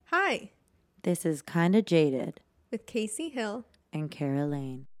Hi, This is Kinda Jaded with Casey Hill. and Kara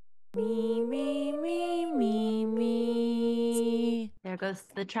Lane. Me, me, me, me, me. There goes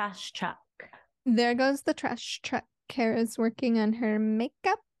the trash truck. There goes the trash truck. Kara's working on her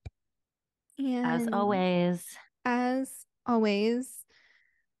makeup. And As always. as always,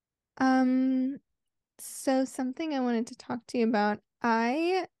 um, so something I wanted to talk to you about.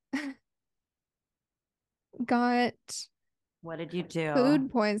 I got What did you do?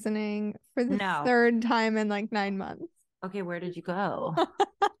 food poisoning for the No. third time in like 9 months. Okay, where did you go?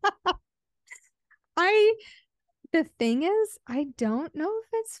 The thing is, I don't know if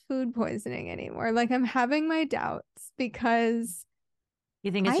it's food poisoning anymore. Like I'm having my doubts because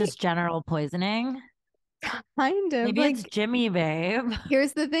You think it's I just general poisoning? kind of Maybe it's like Jimmy, babe.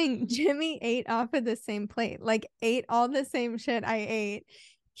 here's the thing. Jimmy ate off of the same plate, like ate all the same shit I ate.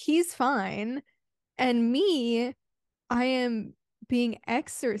 He's fine. And me, I am being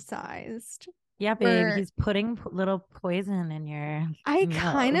exercised Yeah, babe. for, He's putting little poison in your I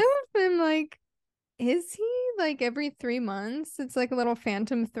kind of meals. am like, is he like every 3 months? It's like a little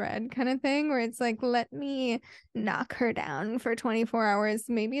phantom thread kind of thing where it's like, let me knock her down for 24 hours.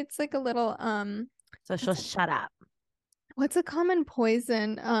 Maybe it's like a little, So she'll shut up. what's a common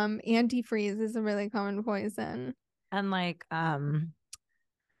poison? Antifreeze is a really common poison. And like,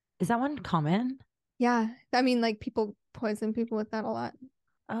 is that one common? Yeah. I mean, like people poison people with that a lot.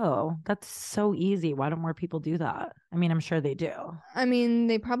 Oh, that's so easy. Why don't more people do that? I mean, I'm sure they do. I mean,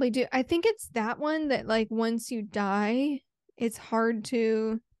 they probably do. I think it's that one that like once you die, it's hard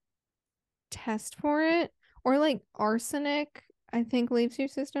to test for it. Or like arsenic, I think leaves your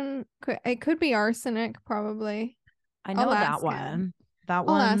system. It could be arsenic, probably. I I'll know that ask him. one. That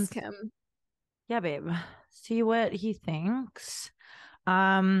I'll ask one's, him. yeah, babe. See what he thinks.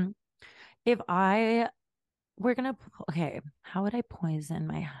 Um, if I we're gonna, okay, how would I poison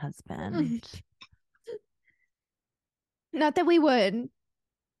my husband? Not that we would.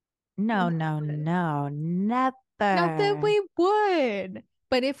 No, Not that no, we would. no, Not that never. we would.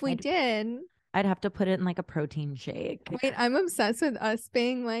 But if we I'd did, I'd have to put it in like a protein shake. wait, I'm obsessed with us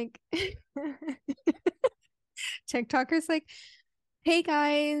being like TikTokers like, hey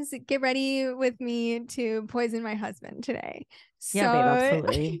guys, get ready with me to poison my husband today. Yeah, babe, So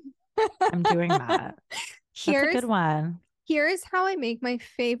absolutely. I'm doing that. That's a here's good one. here's how I make my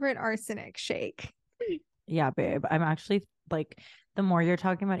favorite arsenic shake. Yeah, babe. I'm actually like the more you're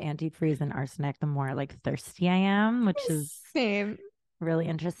talking about antifreeze and arsenic, the more like thirsty I am, which is Same. really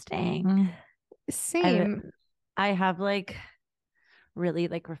interesting. I Same. I have like really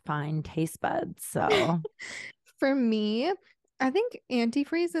like refined taste buds, so For me, I think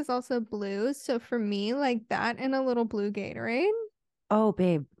antifreeze is also blue. So for me, like that and a little blue Gatorade. oh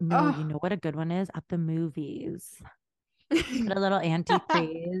babe, no, you Oh. know what a good one is? At the movies. Put a little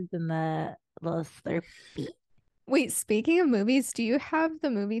antifreeze in the little Slurpee. Wait, speaking of movies, do you have the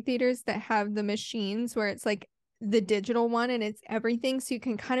movie theaters that have the machines where it's like the digital one and it's everything so you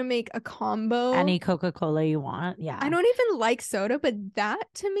can kind of make a combo? Any Coca-Cola you want. I Yeah. don't even like soda, but that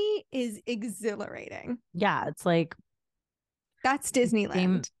to me is exhilarating. Yeah, it's like That's game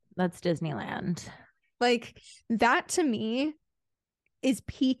Disneyland. that's Disneyland. Like that to me is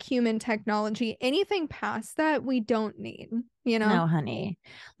peak human technology. Anything past that, we don't need, you know? No, honey.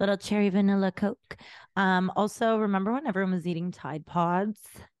 Little cherry vanilla Coke. Also, remember when everyone was eating Tide Pods?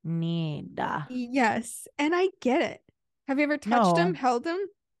 Need. Yes. And I get it. Have you ever touched them, No. held them?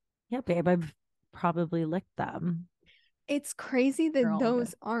 Yeah, babe, I've probably licked them. It's crazy They're that all good.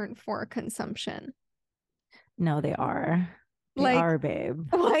 those aren't for consumption. No, they are. They Like, are, babe.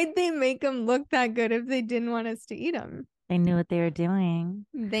 why'd they make them look that good if they didn't want us to eat them? They knew what they were doing.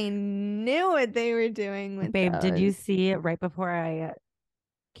 They knew what they were doing with Babe, did you those. see it right before I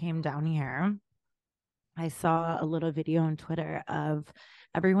came down here? I saw a little video on Twitter of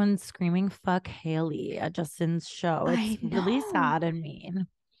everyone screaming "fuck Haley" at Justin's show. I It's really know. sad and mean.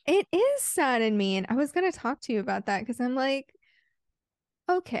 It is sad and mean. I was going to talk to you about that because I'm like,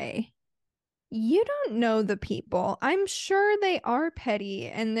 okay, you don't know the people. I'm sure they are petty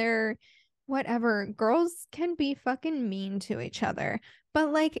and they're whatever. Girls can be fucking mean to each other,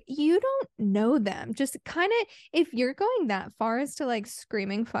 but like, you don't know them. Just kind of, if you're going that far as to like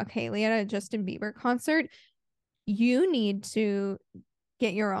screaming fuck Haley at a Justin Bieber concert, you need to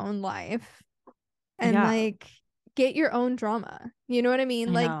get your own life and Yeah, like get your own drama. You know what I mean?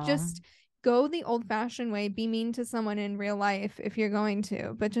 I Like know. just go the old fashioned way, be mean to someone in real life if you're going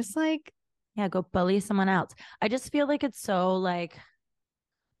to, but just like, Yeah, go bully someone else. I just feel like it's so like,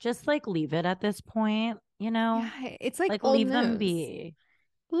 just like leave it at this point, you know? yeah, it's like Like old leave them news. be.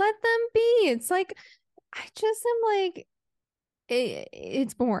 Let them be. It's like, I just am like,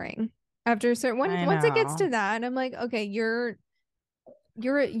 it's boring after a certain I once it gets know. to that. I'm like, okay, you're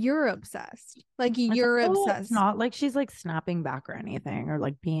obsessed. Like It's you're also, it's obsessed. not like she's like snapping back or anything or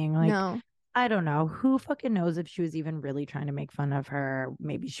like being like, No, I don't know. Who fucking knows if she was even really trying to make fun of her?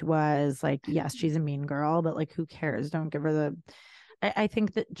 Maybe she was. Like, yes, she's a mean girl, but like, who cares? Don't give her the. I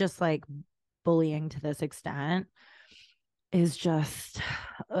think that just like bullying to this extent is just,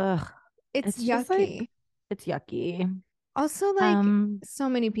 ugh. it's It's just like, yucky. it's yucky. Also, like, Um, so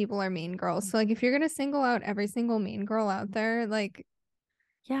many people are mean girls. So, like, if you're gonna single out every single mean girl out there, like,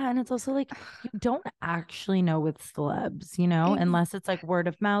 Yeah, and it's also like you don't actually know with celebs, you know, ex- unless it's like word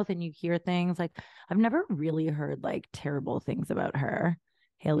of mouth and you hear things like I've never really heard like terrible things about her,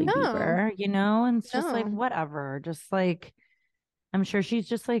 Hailey no, Bieber, you know, and it's just like no. whatever, just like I'm sure she's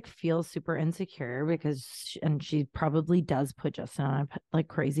just like feels super insecure because and she probably does put Justin on a like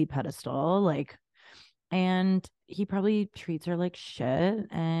crazy pedestal, like and he probably treats her like shit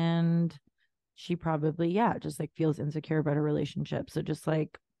and she probably yeah, just like feels insecure about her relationship. So just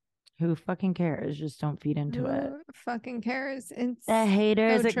like who fucking cares? Just don't feed into it. Who fucking cares? The It's so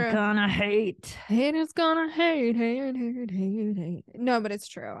haters are true. gonna hate. Haters gonna hate, hate, hate, hate, hate. No, but it's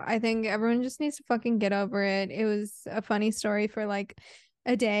true. I think everyone just needs to fucking get over it. It was a funny story for like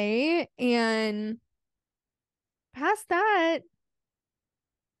a day, and past that,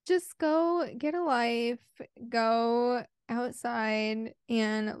 just go get a life, go outside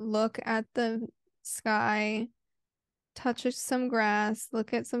and look at the sky, touch some grass,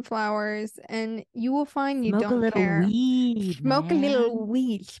 look at some flowers, and you will find you Smoke a don't little care. weed, Smoke a little man.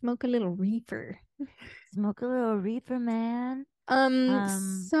 weed, smoke a little reefer. Smoke a little reefer, man.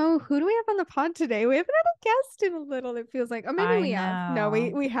 Um, So who do we have on the pod today? We haven't had a guest in a little, it feels like. Oh, maybe I we have. No, we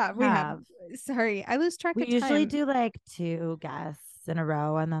know. we have. We We have. have. Sorry, I lose track We of usually time. do like two guests in a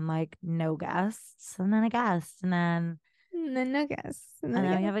row and then like no guests and then a guest And then no guests. And then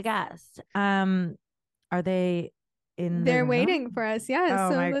and a then we have a guest. guest. Are they in the They're waiting for room? us. Yeah,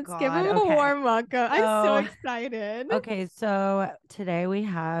 Oh so my let's give God. them a Okay. warm welcome. I'm so So excited. okay, so today we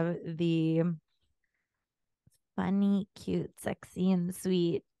have the funny, cute, sexy, and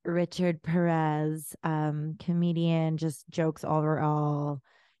sweet Richard Perez, comedian, just jokes overall,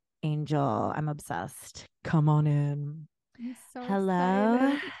 angel. I'm obsessed. Come on in. I'm so Hello.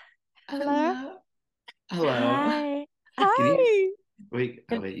 excited. Hello. Hello. Hello. Hi. Can you Hi. wait?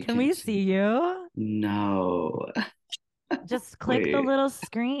 Oh wait, you Can can't we see. see you? No. Just click the Wait. little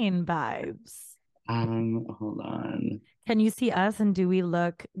screen vibes. Hold on. Can you see us and do we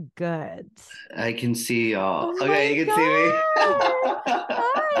look good? I can see y'all. Oh Okay, my you can see me. God.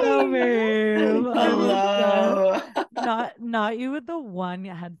 No, Hi. babe. I'm obsessed. Hello. Not you with the one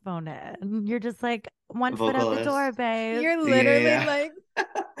headphone in. You're just like one foot out the door, Vocalist. babe. You're literally Yeah, like, yeah.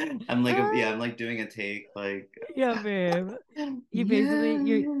 I'm like hi. I'm like doing a take like Yeah, babe. You basically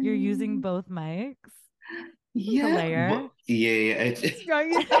yeah. you're using both mics to Yeah. layer. Yeah, yeah.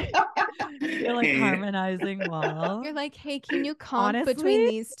 You're like Yeah. harmonizing You're well. like, hey, can you comp between Honestly,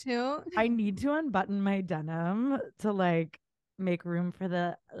 these two? I need to unbutton my denim to like make room for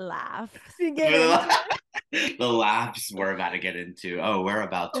the laughs. To get into it. The laughs we're about to get into. Oh, we're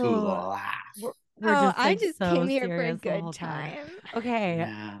about to Oh, laugh. we're Oh, just I like just came so here for a serious the good whole time. time. Okay,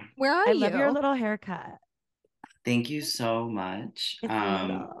 Yeah. Where are I love your you? little haircut. Thank you so much. It's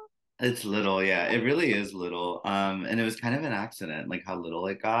little. It's little, yeah. It really is little. And it was kind of an accident, like how little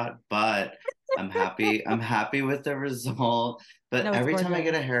it got, but I'm happy. I'm happy with the result. But No, it's every time I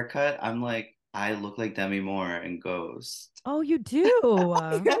get gorgeous. a haircut, I'm like, I look like Demi Moore in Ghost. Oh, you do.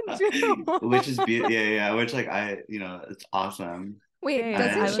 You do. Which is beautiful. Yeah, yeah. Which like it's awesome. Wait, Babe,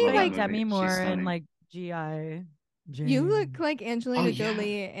 doesn't I look she Love that like like Demi movie. She's Moore in stunning. like G.I. you look Jane. like Oh Angelina yeah.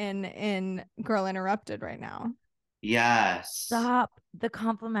 Jolie in Girl Interrupted right now. Yes. Stop the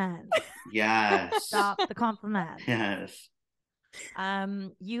compliments. Yes. Stop the compliments. Yes.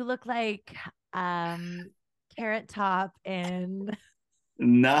 You look like Carrot Top in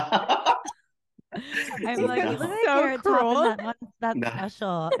No. I'm like, you look No. like So Carrot Top in cruel. that one that No.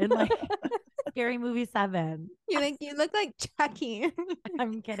 special in like Scary Movie 7. You look like Chucky.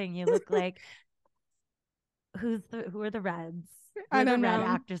 I'm kidding. You look like who are the Reds? Who I are the don't red know.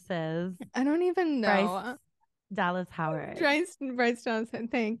 actresses? I don't even Bryce know. Dallas Howard. Bryce Johnson,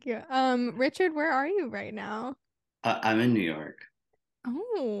 thank you. Richard, where are you right now? I'm in New York. Yeah,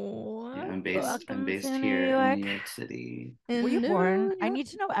 Oh, I'm Welcome based to New here in New York. York City. Were you in born? New I York. need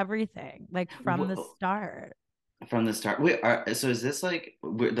to know everything, like from the Whoa. start. From the start. So is this like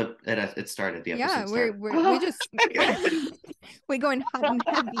it started, the Yeah, episode started. we just we're going hot and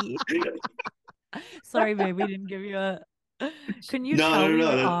heavy. Sorry, babe, we didn't give you a. Can you No, tell no, we no,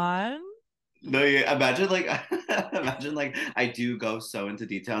 were no. on? No, yeah, imagine like imagine like I do go so into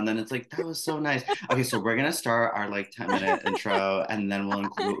detail and then it's like that was so nice. Okay, so we're gonna start our like 10-minute intro and then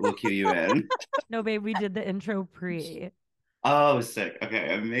we'll cue you in. No, babe, we did the intro pre. Oh, sick.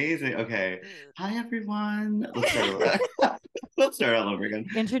 Okay, amazing. Okay. Hi everyone. Let's start all over again.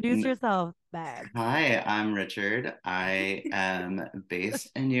 Introduce yourself, babe. Hi, I'm Richard. I am based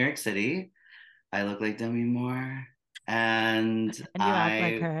in New York City. I look like Demi Moore, and And you act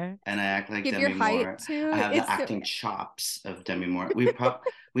like I her. and I act like Give your Demi height Moore. I too. have the It's so acting chops of Demi Moore.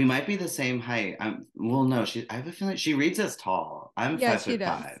 We might be the same height. Well, no, I have a feeling she reads as tall. I'm yeah, five she foot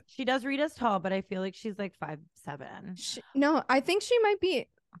does. five. She does read as tall, but I feel like she's like 5'7". No, I think she might be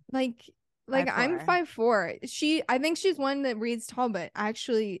like I'm 5'4". 5'4". I think she's one that reads tall, but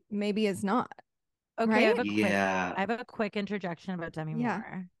actually maybe is not. Okay, Right? Yeah, I have a quick interjection about Demi Yeah.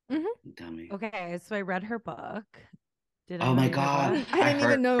 Moore. Demi. Okay, so I read her book. Did I Oh my read her God. book? I I didn't even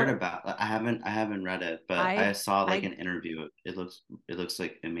heard know. about I haven't read it, but I I saw like I an interview. It looks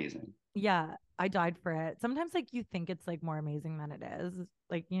like amazing. yeah, I died for it. Sometimes like you think it's like more amazing than it is.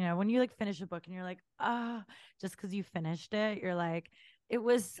 Like, you know, when you like finish a book and you're like, ah, just because you finished it, you're like, it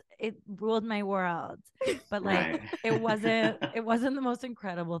ruled my world. But like Right. it wasn't the most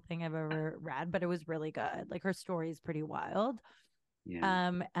incredible thing I've ever read, but it was really good. Like her story is pretty wild.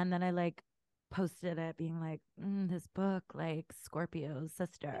 Yeah. And then I like posted it being like, this book, like Scorpio's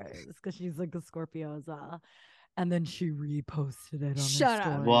sisters, because she's like a Scorpio as well. And then she reposted it on her Shut up.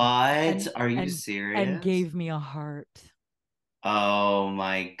 story What? and Are you and and serious? gave me a heart. Oh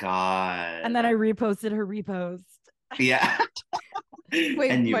my And then I God. reposted her repost. Yeah.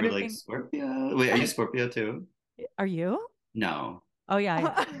 Wait, And you what were did like, Scorpio? Wait, are you Scorpio too? Are you? No. Oh yeah,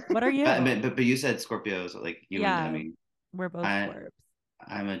 I am. What are you? But you said Scorpios, like you and Yeah, Demi. we're both I Scorps.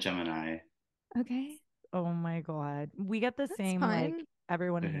 I'm a Gemini. Okay, Oh my god. We get the that's same like fine.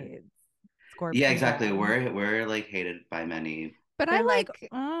 everyone Okay. hates Scorps Yeah, and exactly. Gems. We're like hated by many. But I They're like, like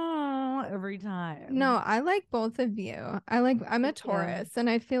oh, every no, time. I like both of you. I'm a Thank you. Taurus and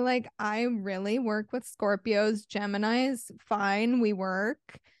I feel like I really work with Scorpios, Geminis, fine, we work.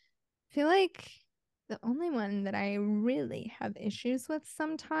 I feel like the only one that I really have issues with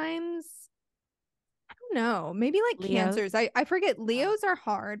sometimes, I don't know, maybe like Leos. Cancers. I forget Oh, Leos are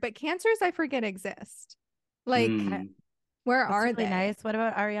hard, but Cancers I forget exist. Like, okay. Mm, where That's are really they? nice. What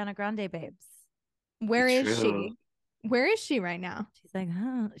about Ariana Grande, babes? Where is true. she? Where is she right now? She's like,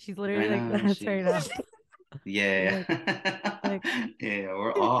 huh? She's literally Right like now, that's right now. She's yeah. like, Yeah,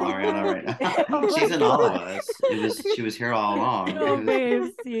 we're all Ariana right now. Oh my She's in all of God. us. She was here all no, along.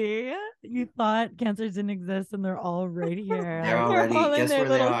 babe. See, you thought cancers didn't exist, and they're all right here. They're Like, They're already, all in guess their where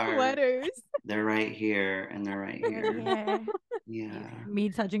they little are? sweaters. They're right here and they're right they're right here. here. Yeah. Me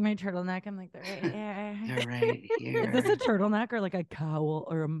touching my turtleneck. I'm like, they're right here. They're right Is this a here. turtleneck or like a cowl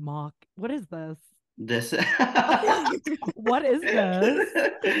or a mock? What is this? This What is this?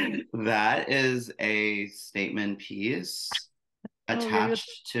 that is a statement piece Oh, maybe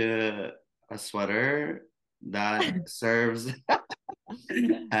attached to a sweater that serves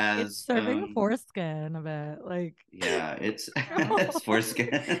it's as serving foreskin a bit. Like, yeah, it's it's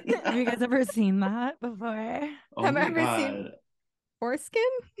foreskin. have you guys ever seen that before? Oh Have I my ever seen God. foreskin?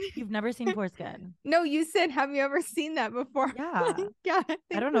 You've never seen foreskin? No, you said, have you ever seen that before? Yeah. Yeah, I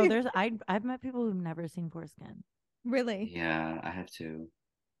I think don't know. I've met people who've never seen foreskin. really. Yeah, I have two.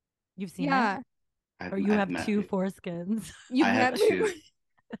 You've seen it? Yeah, Or you I've have met two people. foreskins? you've I have met people. two.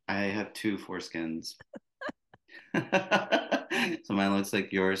 I have two foreskins. So mine looks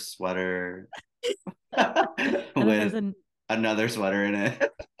like your sweater And then there's with an another sweater in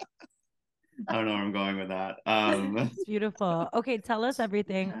it. I don't know where I'm going with that. it's beautiful. Okay, tell us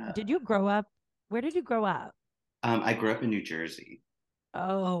everything. Yeah. Did you grow up? Where did you grow up? I grew up in New Jersey.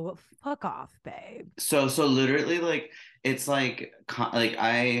 Oh, fuck off, babe. So literally like it's like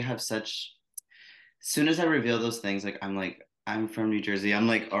I have such as soon as I reveal those things, like I'm from New Jersey. I'm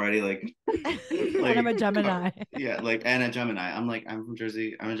like already like And I'm a like Gemini. yeah, like and a Gemini. I'm like I'm from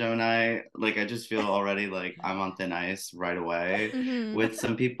Jersey. I'm a Gemini. Like I just feel already like I'm on thin ice right away Mhm. with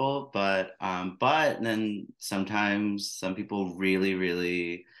some people, but then sometimes some people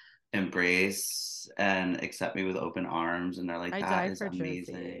really embrace and accept me with open arms and they're like I that die is for Jersey.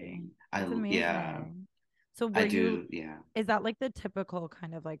 amazing. It's Yeah, amazing. So I were you, do, yeah. is that like the typical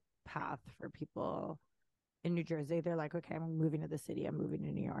kind of like path for people in New Jersey? They're like, okay, I'm moving to the city, I'm moving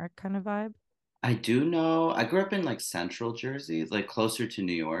to New York kind of vibe. I do know. I grew up in like central Jersey, like closer to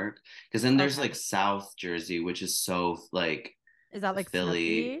New York, because then there's Okay. like South Jersey, which is so like Is that like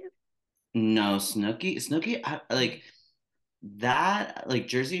Philly. Snooki? No, Snooki, like that, like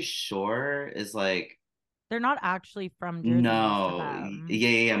Jersey Shore is like They're not actually from Jersey, most of No, them.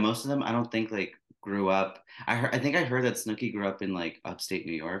 yeah. Most of them, I don't think like grew up. I think I heard that Snooki grew up in like upstate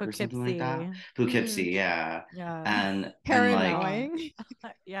New York or something like that. Poughkeepsie. Mm, Poughkeepsie, yeah. Yeah. And paranoid.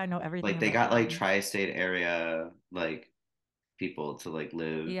 Yeah, I know everything like they about got like them. tri-state area like people to like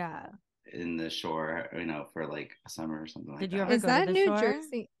live Yeah. in the shore, for like a summer or something like Did you ever that. Is go to that the New shore?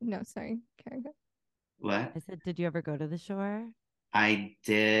 Jersey? No, sorry. Carry on. What? I said, did you ever go to the shore? I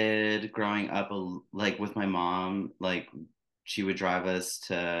did growing up, like with my mom, like she would drive us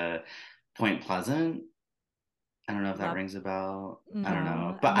to Point Pleasant. I don't know if that Love. rings a bell. I don't know,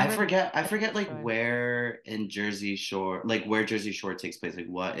 No, I've but I never forget. I been to forget the like shore. where in Jersey Shore, like where Jersey Shore takes place, like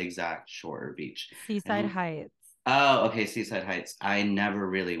what exact shore or beach. I Seaside don't. Heights. Oh, okay, Seaside Heights. I never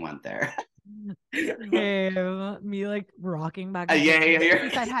really went there. Same. Me like rocking back and forth, Yeah, being yeah, like, yeah.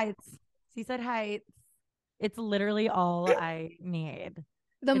 Seaside Heights. Seaside Heights. It's literally all I need.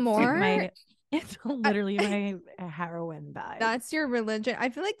 The It's like more my it's I, literally my heroin vibe. that's your religion. I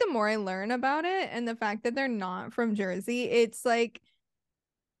feel like the more I learn about it and the fact that they're not from Jersey, it's like,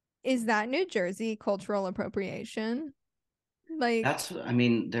 is that New Jersey cultural appropriation? Like, I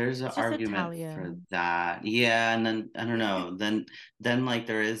mean, there's an It's just argument for Italian. that. Yeah, and then I don't know. Then like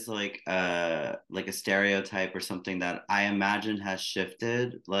there is like a stereotype or something that I imagine has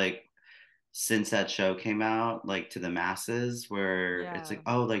shifted like since that show came out, like to the masses, where it's Yeah. like,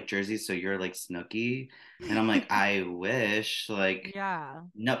 oh, like Jersey, so you're like Snooki. And I'm like, I wish, like Yeah.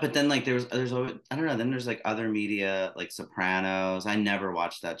 no, but then like there's always I don't know, then there's like other media like Sopranos. I never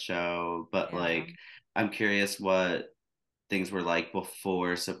watched that show, but Yeah. like I'm curious what things were like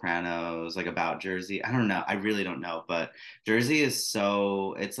before Sopranos, like about Jersey. I don't know. I really don't know. But Jersey is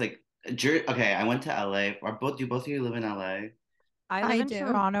so it's like okay, I went to LA. Are both do both of you live in LA? I live I in do.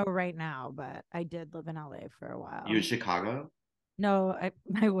 Toronto right now, but I did live in LA for a You in while. Chicago? No,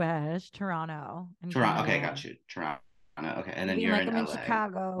 I wish Toronto in Toronto. Okay, Canada. got you. Toronto. Okay. And then Being you're like, in I'm in LA.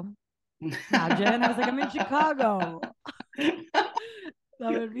 Chicago. Imagine. I was like, I'm in Chicago.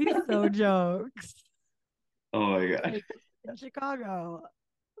 That would be so jokes. Oh my God. Like in Chicago.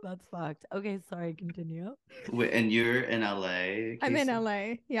 That's fucked. Okay, sorry, continue. Wait, and you're in LA, I'm in Casey?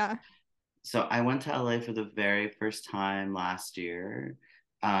 LA. Yeah. So I went to LA for the very first time last year.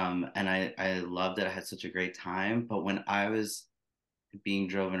 And I loved it. I had such a great time. But when I was being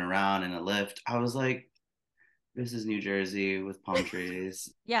driven around in a lift, I was like, this is New Jersey with palm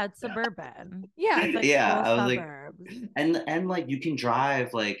trees. Yeah, it's suburban. Yeah. It's like Yeah, full I was like, suburbs. and like you can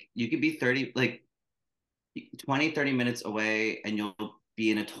drive, like you could be 30, like 20, 30 minutes away and you'll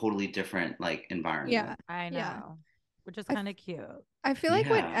be in a totally different like Yeah. environment. I Yeah. know, which is I, kind of cute. I feel like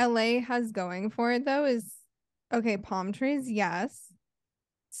what Yeah. LA has going for it though is okay, palm trees, yes.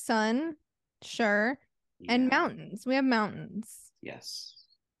 Sun, sure. And Yeah. mountains. We have mountains. Yes.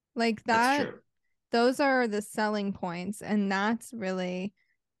 Like That's that, true. those are the selling points. And that's really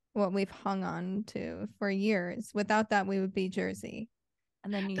what we've hung on to for years. Without that, we would be Jersey.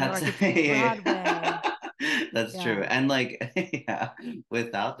 And then New That's York, it's Broadway. yeah. That's true. Yeah. And like yeah,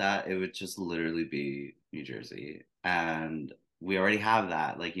 without that, it would just literally be New Jersey. And we already have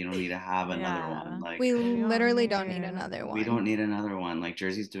that. Like you don't need to have another one. Yeah. Like We We don't literally don't need need. another we one. don't need another one. Like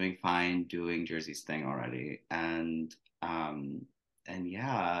Jersey's doing fine doing Jersey's thing already. Um and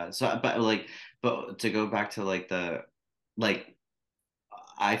yeah. So but to go back to like the like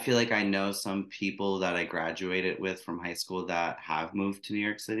I feel like I know some people that I graduated with from high school that have moved to New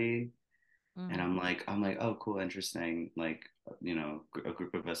York City. And Mhm. I'm like, oh, cool, interesting. Like, a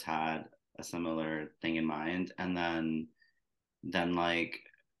group of us had a similar thing in mind. And then like,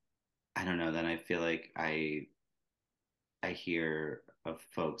 I don't know, then I feel like I hear of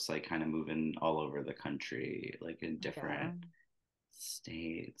folks like kind of moving all over the country, like in Yeah. different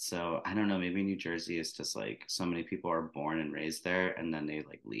states. So I don't know, maybe New Jersey is just like so many people are born and raised there and then they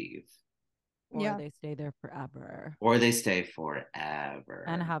like leave. Or Yeah. they stay there forever Or they stay and forever.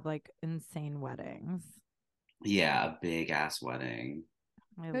 have like insane weddings. Yeah, a big ass wedding.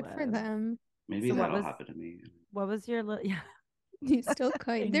 I Good for live. them. Maybe So that'll happen to me. what was your yeah, You still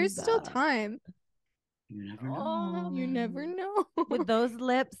could. There's things still time. You never oh, You know. never know. with those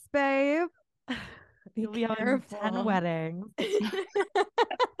lips, babe. Be You'll be having 10 careful. weddings I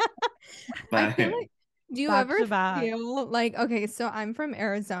But feel like, do you back ever to back. feel like, okay, so I'm from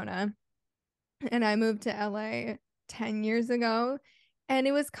Arizona and I moved to LA 10 years ago. And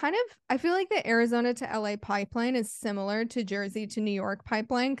it was kind of, I feel like the Arizona to LA pipeline is similar to Jersey to New York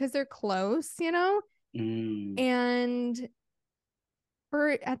pipeline because they're close, you know? mm, And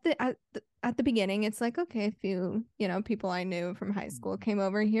for at the beginning, it's like, okay, a few, people I knew from high school came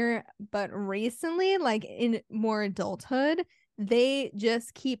over here. But recently, like in more adulthood, they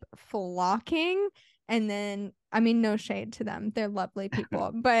just keep flocking And then, I mean, no shade to them. They're lovely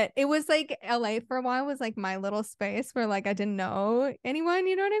people. But it was like LA for a while was like my little space where like I didn't know anyone,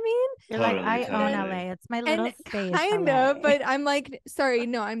 you know what I mean? You're like, Totally, I own totally. LA. It's my little And space, kind LA. of, but I'm like, sorry,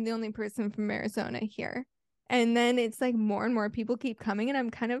 no, I'm the only person from Arizona here. And then it's like more and more people keep coming, and I'm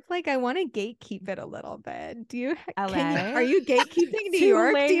kind of like, I want to gatekeep it a little bit. Do you, can you, LA. are you gatekeeping New Too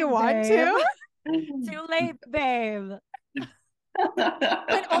York? Do late, you want babe. to? Too late, babe.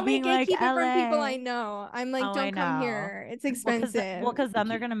 But only Being like, gatekeep it from people LA. I know. I'm like, Oh, I don't come know. here. It's Well, because expensive. then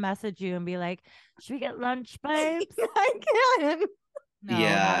they're gonna message you and be like, "Should we get lunch, babes?" I can.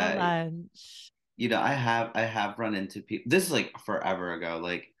 No, not a Yeah, lunch. I have run into people. This is like forever ago.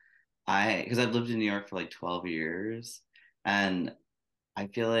 Like because I've lived in New York for like 12 years, and I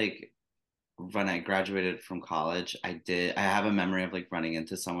feel like when I graduated from college, I have a memory of like running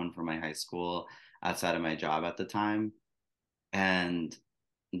into someone from my high school outside of my job at the time. And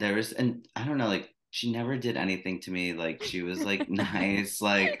and I don't know, like she never did anything to me. Like she was like nice,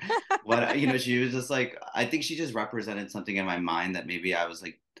 like what, she was just like, I think she just represented something in my mind that maybe I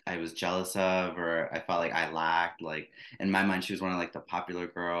was jealous of, or I felt like I lacked. Like in my mind, she was one of like the popular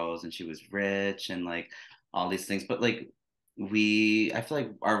girls, and she was rich and like all these things. But like I feel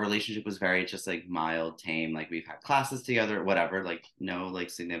like our relationship was very just like mild, tame. Like we've had classes together, whatever, like no like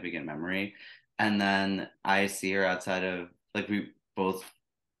significant memory. And then I see her outside of, like, we both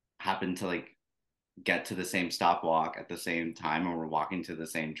happen to like get to the same stop walk at the same time, and we're walking to the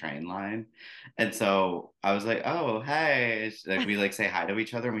same train line. And so I was like, oh, hey. Like we like say hi to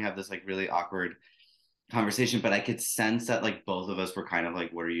each other, and we have this like really awkward conversation, but I could sense that like both of us were kind of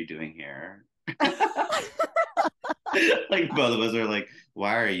like, what are you doing here? Like both of us are like,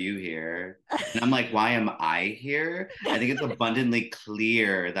 why are you here? And I'm like, why am I here? I think it's abundantly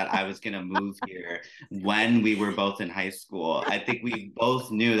clear that I was gonna move here when we were both in high school. I think we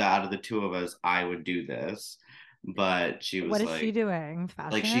both knew that out of the two of us, I would do this. But she What was is she like, doing?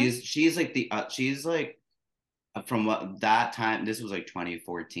 she's Fashion? she's like she's like, from what that time, this was like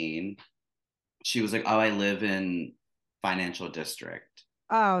 2014. She was like, oh, I live in financial district.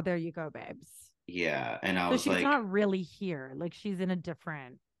 Oh, there you go, babes. Yeah, and I So was she's like, not really here. Like she's in a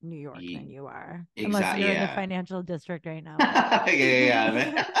different New York than you are. Unless exactly, you're in the yeah. financial district right now, babe. Yeah,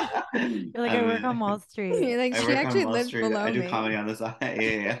 yeah, You're yeah. like, I work on Wall Street. You're like, I she work on actually Wall lives Street. I below do me. comedy on the side.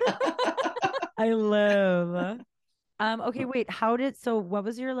 Yeah, yeah. I live. Okay, wait. What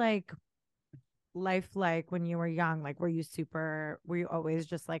was your like life like when you were young? Like, were you always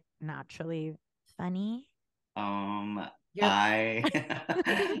just like naturally funny? Um, You're I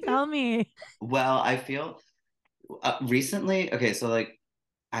tell me. well, I feel recently. Okay, so like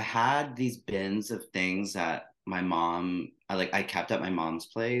I had these bins of things that I kept at my mom's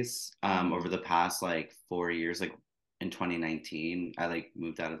place over the past like 4 years. Like in 2019, I like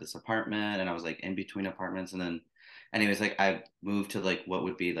moved out of this apartment, and I was like in between apartments. And then anyways, like I moved to like what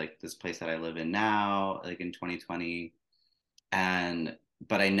would be like this place that I live in now, like in 2020. And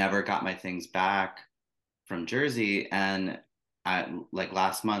but I never got my things back from Jersey. And I like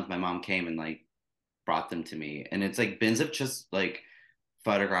last month my mom came and like brought them to me, and it's like bins of just like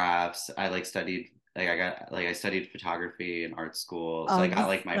photographs. I studied photography in art school, so I got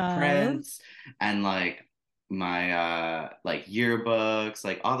like my Obsessed. prints and like my like yearbooks,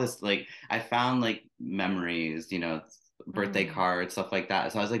 like all this. Like I found like memories, birthday Mm. cards, stuff like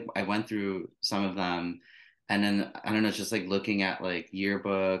that. So I was like, I went through some of them, and then I don't know, just like looking at like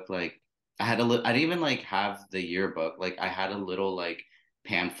yearbook. Like I didn't even like have the yearbook. Like I had a little like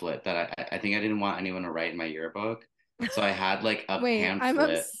pamphlet that I think I didn't want anyone to write in my yearbook. So I had like a Wait, I'm pamphlet.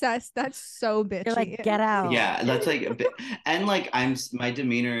 obsessed. That's so You're like, bitchy. get out. Yeah, that's like a bit, and like my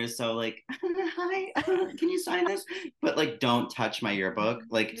demeanor is so like, hi, can you sign this? But like, don't touch my yearbook.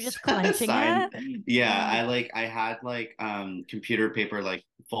 Like, You're just clenching sign. it. Yeah, I had like computer paper like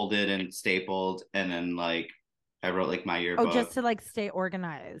folded and stapled, and then like I wrote like my Oh, just yearbook. to like stay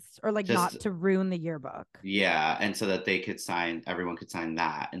organized or like Just not to ruin the yearbook. yeah, and so that everyone could sign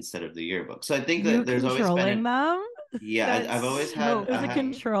that instead of the yearbook. So I think You that there's always been controlling them? yeah, That's I've always so had There's a funny.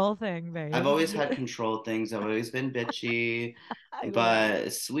 control thing, I've babes. always had control things. I've always been bitchy, I love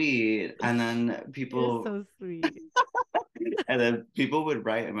but sweet. And then you're so sweet. people would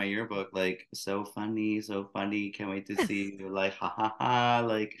write in my yearbook like, so funny, can't wait to see you. Like, ha ha ha,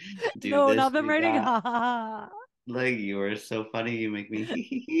 like do No, this, not them do writing that. ha ha ha. Like you are so funny. You make me hee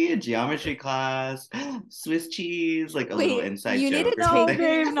hee hee. Geometry class, Swiss cheese, like a little Wait, inside you need joke to or No, take something.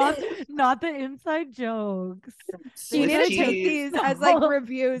 babe, these. not the inside jokes. The You Swiss need to inside joke. take cheese. these as like No,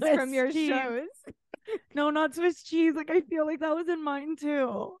 reviews from Swiss your cheese. shows. No, not Swiss cheese. Like I feel like that was in mine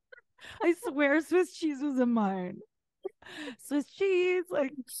too. I swear Swiss cheese was in mine. Swiss cheese,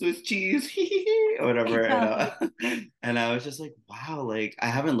 like Swiss cheese, or whatever. yeah. And I was just like, wow, like I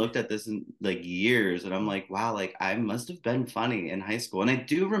haven't looked at this in like years. And I'm like, wow, like I must have been funny in high school. And I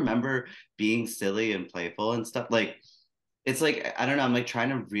do remember being silly and playful and stuff. Like, it's like, I don't know, I'm like trying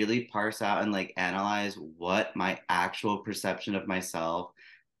to really parse out and like analyze what my actual perception of myself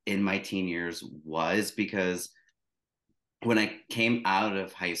in my teen years was, because when I came out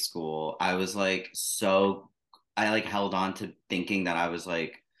of high school, I was like I like held on to thinking that I was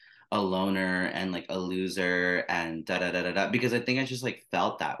like a loner and like a loser and da da da da da, because I think I just like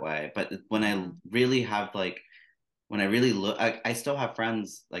felt that way. But when I Mhm. really have like when I really look, I still have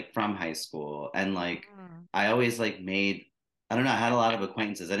friends like from high school, and like Mhm. I always like made, I don't know, I had a lot of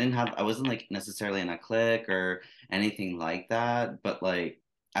acquaintances. I wasn't like necessarily in a clique or anything like that, but like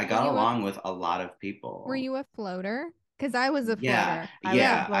I Were got you a along with a lot of were people. you a floater? Because I was a Yeah, floater. I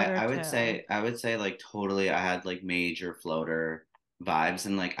was a Yeah. yeah. floater too. I would say like totally I had like major floater vibes,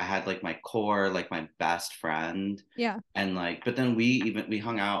 and like I had like my core, like my best friend, Yeah. and like but then we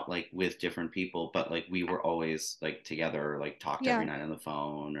hung out like with different people, but like we were always like together, like talked every Yeah. night on the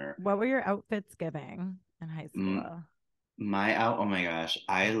phone or What were your outfits giving in high mm, school? my out oh my gosh.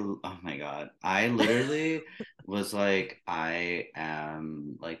 Oh my God. I literally was like I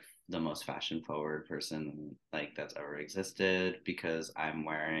am like the most fashion forward person like that's ever existed, because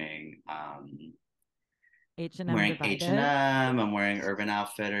H&M wearing divided. H&M, I'm wearing Urban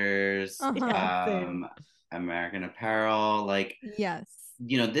Outfitters, Uh-huh. Yeah, same. American Apparel. Like, Yes.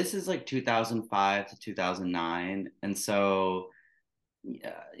 this is like 2005 to 2009. And so,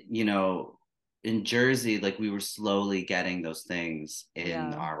 yeah, in Jersey, like we were slowly getting those things in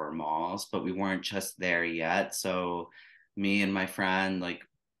Yeah. our malls, but we weren't just there yet. So me and my friend,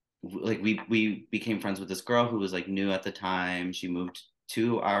 we became friends with this girl who was like new at the time. She moved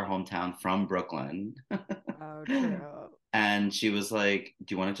to our hometown from Brooklyn. Oh, true. And she was like,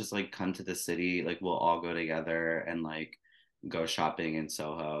 "Do you want to just like come to the city? Like we'll all go together and like go shopping in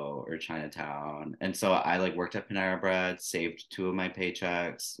Soho or Chinatown." And so I like worked at Panera Bread, saved two of my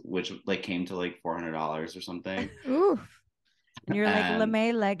paychecks, which like came to like $400 or something. Oof. And you're like And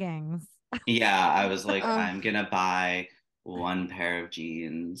lame leggings. yeah, I was like, Um, I'm gonna buy one pair of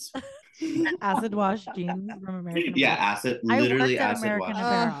jeans. Acid wash jeans from American Yeah, Apparel. I literally worked at acid American wash. uh,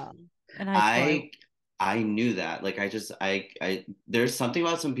 Apparel in high school. I knew that. Like I there's something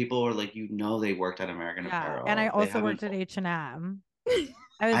about some people where like they worked at American Yeah, and I Apparel. They also haven't worked at H&M.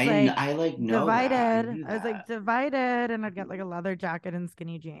 I was like I like know that. I divided. knew I was like that. divided, and I'd get like a leather jacket and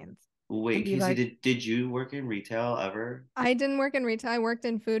skinny jeans, and Wait, be Casey, like, did you work in retail ever? I didn't work in retail. I worked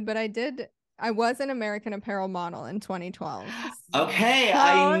in food, but I was an American Apparel model in 2012. Okay,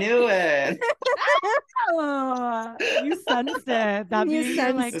 I "Oh, knew it. you sensed it." That You being your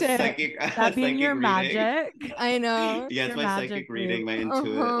sensed like, it. that being Psychic your reading. magic, I know. Yeah, it's your my psychic magic, babe. reading, my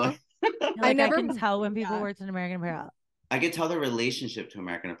intuit. Uh-huh. Like You're I like, I never, can tell when people yeah. worked in American Apparel. I can tell the relationship to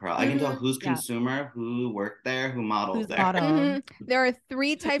American Apparel. I can tell Hmm. who's Yeah, consumer, who worked there, who modeled who's there. modeled? Hmm. There are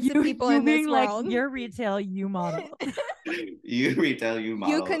three types You of people you in this being like, world. you're retail, you model. You retail, you You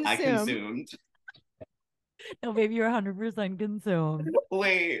model. I consume. consumed. No, baby, you're 100% consumed.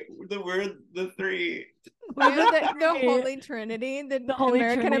 Wait, the three, We're the The three, Holy Trinity, the the holy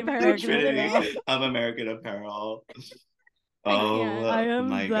American trinity of the Apparel American trinity Trinity. Apparel. of American Apparel. I can't. I Oh am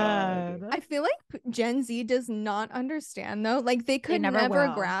my God. dead. I feel like Gen Z does not understand though. Like they They could never never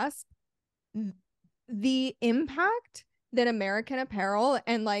will. grasp the impact that American Apparel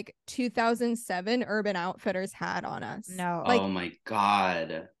and like 2007 Urban Outfitters had on us. No, Oh Like my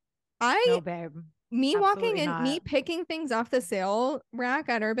God. I no, babe. me walking Absolutely in, me not. picking things off the sale rack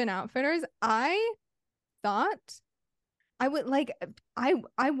at Urban Outfitters, I thought I would like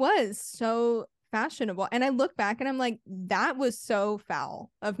I was so fashionable. And I look back and I'm like, that was so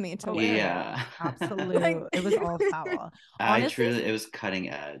foul of me to Oh, wear. true. Yeah. Like Absolute. It was all foul. I Honestly, truly, it was cutting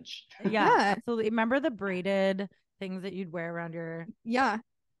edge. yeah, yeah, absolutely. Remember the braided things that you'd wear around your. yeah.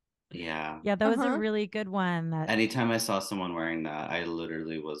 Yeah. Yeah, that was a Uh-huh. really good one. That Anytime I saw someone wearing that, I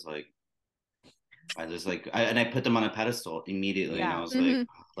literally was like, and I put them on a pedestal immediately, and I yeah. was Hmm.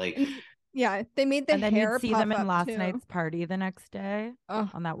 like, And yeah, they made the And then you'd hair see them puff in up last too. night's party the next day Oh,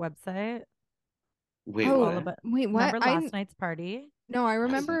 on that website. wait, oh, All what? about wait, what? remember last night's party? No, I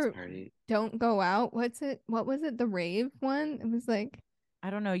Last night's remember party. Don't Go Out. What's it? What was it? The rave one? It was like, I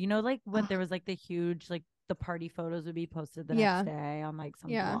don't know. You know, like when oh, there was like the huge like the party photos would be posted the next yeah, day on like some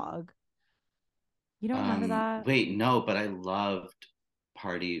yeah. blog. You don't remember that? Wait, no, but I loved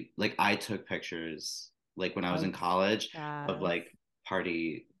party. Like I took pictures like when I was in college of Obsessed. like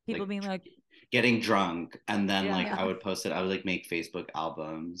party People being like, getting drunk, and then Yeah. like I would post it. I would like make Facebook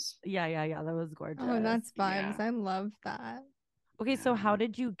albums. Yeah. That was Oh, gorgeous. that's vibes. Yeah. I love that. Okay, so how Yeah.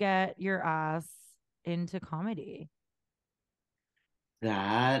 did you get your ass into comedy?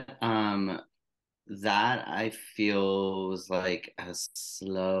 That that I feel was like a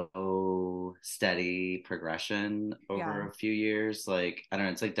slow, steady progression Yeah. over a few years. Like I don't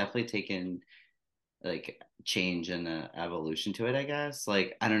know, it's like definitely taken like change and evolution to it, I guess.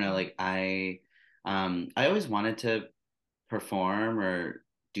 Like I don't know, like I always wanted to perform or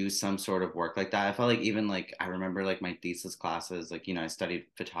do some sort of work like that. I felt like even like I remember like my thesis classes, like, you know, I studied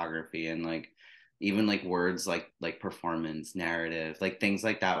photography, and like even like words like performance, narrative, like things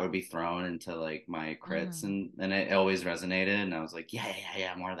like that would be thrown into like my crits, Mm. and it always resonated, and I was like,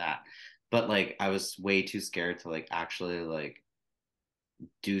 yeah, more of that. But like I was way too scared to like actually like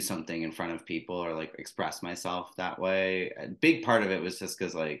do something in front of people or like express myself that way. A big part of it was just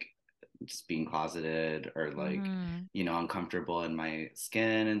because like just being closeted or like, Mm-hmm. you know, uncomfortable in my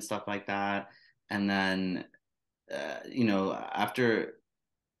skin and stuff like that. And then you know, after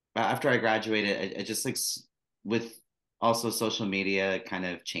I graduated, I just like with also social media kind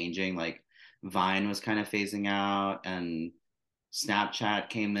of changing, like Vine was kind of phasing out, and Snapchat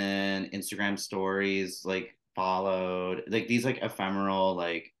came in, Instagram stories like followed, like these like ephemeral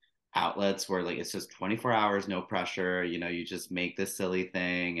like outlets where like it's just 24 hours, no pressure, you know, you just make this silly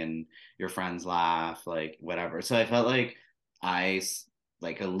thing and your friends laugh, like whatever. So I felt like I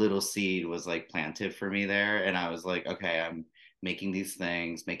like a little seed was like planted for me there, and I was like, okay, I'm making these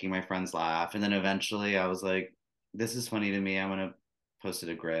things, making my friends laugh, and then eventually I was like, this is funny to me, I'm gonna post it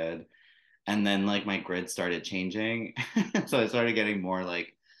a grid, and then like my grid started changing. So I started getting more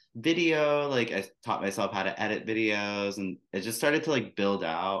like video, like I taught myself how to edit videos, and it just started to like build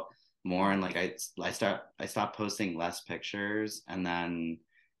out more, and like I stopped posting less pictures, and then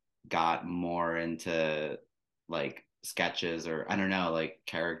got more into like sketches, or I don't know, like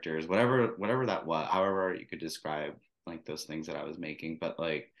characters, whatever that was, however you could describe like those things that I was making. But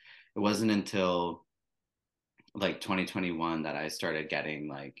like it wasn't until like 2021 that I started getting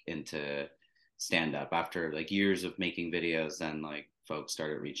like into stand up after like years of making videos. Then like folks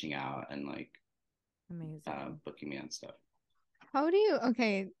started reaching out and like Amazing. booking me on stuff. How do you,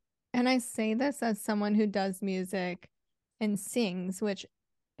 okay, and I say this as someone who does music and sings, which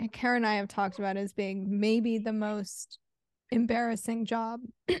Karen and I have talked about as being maybe the most embarrassing job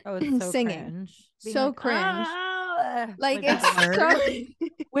Oh, it's so singing. cringe. Being So like, cringe. ah, Like like it's with so words,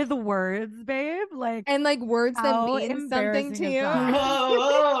 with words, babe. Like, and like words that how mean something to embarrassing is you. that?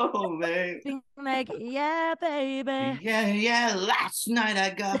 Oh, man. Being like, yeah, baby. Yeah, last night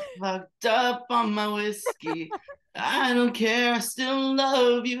I got fucked up on my whiskey. I don't care, I still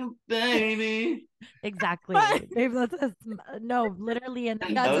love you, baby. Exactly. Babe, that's no, literally an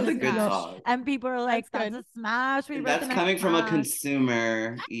That That's was a a good no. smash. song. And people are That's like, that's good. a smash. We And wrote the that's next coming from a smash.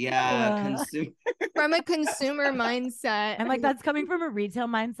 consumer. Yeah, Uh, consumer. From a consumer mindset. I'm like, that's coming from a retail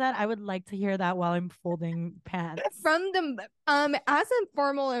mindset. I would like to hear that while I'm folding pants. From the as a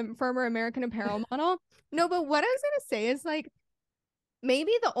formal and former American Apparel model. No, but what I was gonna say is like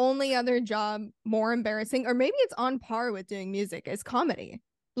maybe the only other job more embarrassing, or maybe it's on par with doing music, is comedy.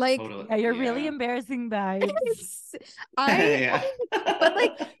 Like Totally. Yeah, you're really Yeah. embarrassing, babes. it's, I Yeah. but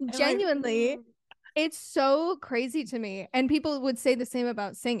like I'm like, genuinely, it's so crazy to me. And people would say the same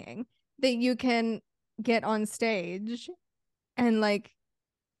about singing, that you can get on stage and like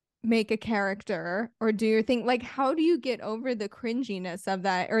make a character or do your thing. Like, how do you get over the cringiness of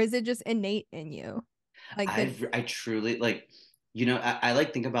that? Or is it just innate in you? Like the I truly like, you know, I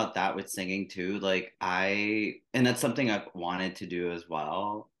like think about that with singing too. Like and that's something I've wanted to do as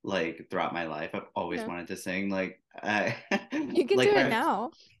well. Like throughout my life, I've always yeah. wanted to sing. Like I, You can do like it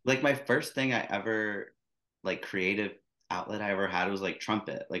now. my first thing I ever like creative outlet I ever had was like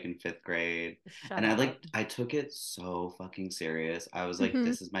trumpet, like in fifth grade. shut And up. I took it so fucking serious. I was like, Hmm.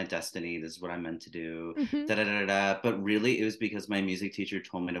 this is my destiny. This is what I'm meant to do. Hmm. Da da da da. But really, it was because my music teacher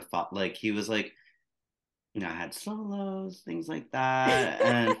told me to like he was like, you know, I had solos, things like that,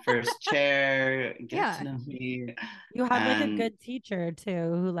 and first chair, get to Yeah. know me, You had like a and good teacher too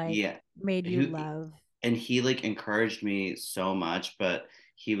who like yeah, made you who love. and he like encouraged me so much. But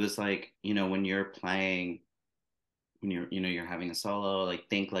he was like, you know, when you're playing, when you're, you know, you're having a solo, like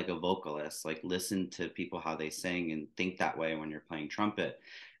think like a vocalist, like listen to people how they sing and think that way when you're playing trumpet.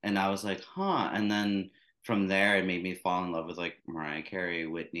 And I was like, huh. And then from there it made me fall in love with like Mariah Carey,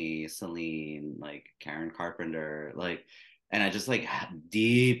 Whitney, Celine, like Karen Carpenter, like, and I just like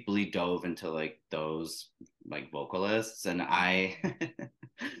deeply dove into like those like vocalists. And I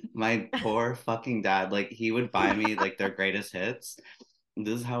my poor fucking dad, like he would buy me like their greatest hits,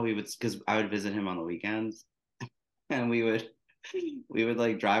 this is how we would, because I would visit him on the weekends, and we would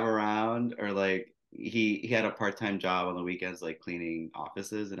like drive around, or like he had a part-time job on the weekends, like cleaning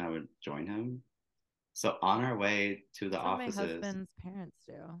offices, and I would join him. So on our way to the That's what my offices. husband's parents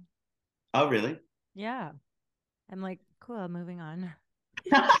do. Oh, really? Yeah. I'm like, cool, moving on.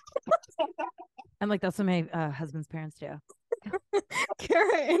 I'm like, that's what my husband's parents do.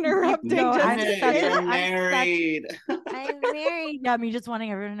 Kara interrupting No, just I'm to such say a, You're that. married. I'm married. Yeah, me just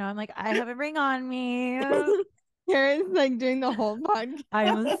wanting everyone to know. I'm like, I have a ring on me. Kara's like doing the whole podcast. I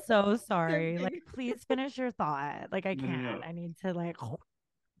am so sorry. Like, please finish your thought. Like, I No, no, can't. no. I need to like.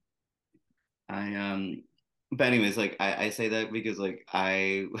 I but anyways, like I say that because like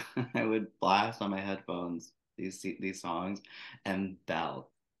I I would blast on my headphones these songs and belt,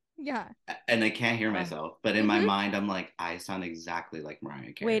 Yeah. and I can't hear Uh, myself, but in my Hmm. mind I'm like, I sound exactly like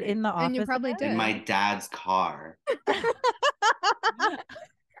Mariah wait, in Carey the And you office probably in my did. dad's car.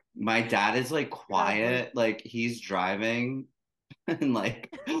 My dad is like That's like, quiet, like he's driving, and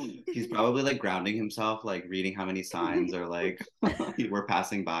like he's probably like grounding himself, like reading how many signs or like we're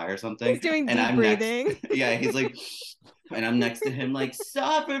passing by or He's something. doing And deep I'm next, breathing. yeah, he's like, and I'm next to him, like,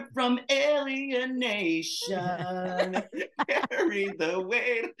 suffer from alienation, carry the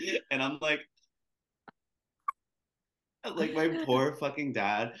weight. And I'm like my poor fucking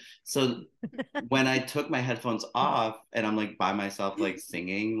dad. So when I took my headphones off and I'm like by myself, like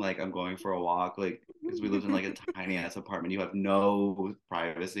singing, like I'm going for a walk, like because we lived in like a tiny ass apartment, you have no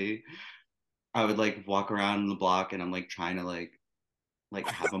privacy. I would like walk around the block and I'm like trying to like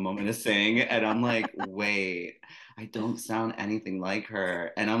have a moment to sing, and I'm like, wait, I don't sound anything like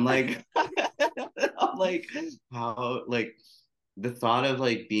her. And I'm like I'm like, how, like the thought of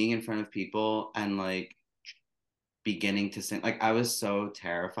like being in front of people and like beginning to sing, like I was so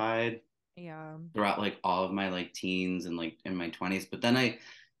terrified yeah. throughout like all of my like teens and like in my 20s, but then I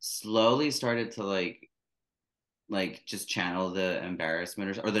slowly started to like just channel the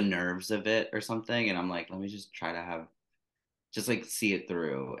embarrassment or the nerves of it or something, and I'm like, let me just try to have just like see it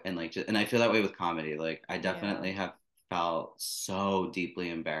through, and like just, and I feel that way with comedy. Like I Yeah. definitely have felt so deeply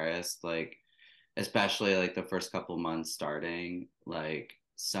embarrassed, like especially like the first couple months starting, like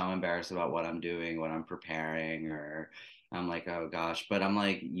so embarrassed about what I'm doing, what I'm preparing, or I'm like, oh gosh. But I'm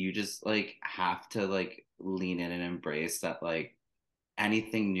like, you just like have to like lean in and embrace that, like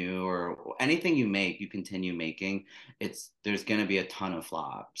anything new or anything you make, you continue making, it's there's gonna be a ton of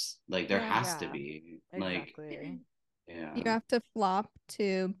flops. Like there Yeah. has to Yeah. be. Like, Exactly. You yeah. have to flop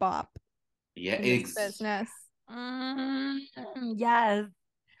to bop Yeah, in this business. Mm, yes.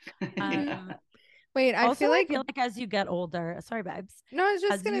 Mhm. Um, Wait, I also, feel I like, feel like as you get older, sorry, babes, no, I was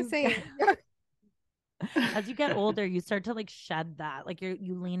just as gonna you say, as you get older, you start to like shed that. Like you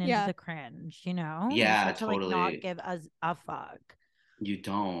lean into yeah. the cringe, you know? You Yeah, start to like not totally. give us a fuck. You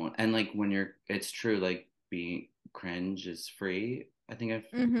don't. And like when you're, it's true, like being cringe is free. I think I've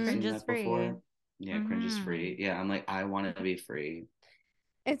Hmm. Cringe seen is that free. before. Yeah, cringe is Mm-hmm. free. Yeah, I'm like, I want to be free.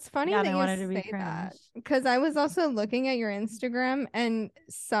 It's funny Yeah, and that I you wanted to be say cringe. that because I was also looking at your Instagram, and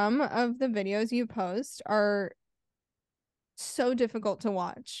some of the videos you post are so difficult to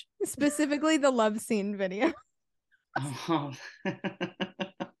watch, specifically the love scene video. Oh,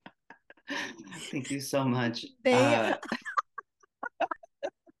 thank you so much. They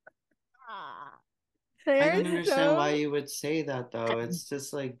I they're don't understand why so you would say that though. It's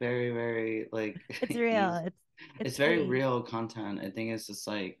just like very, very like It's real. easy. It's It's very fake. real content. I think it's just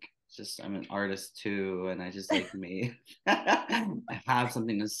like just I'm an artist too, and I just like me. I have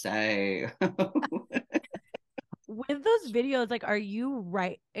something to say. With those videos, like, are you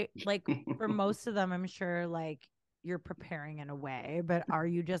like for most of them, I'm sure like you're preparing in a way, but are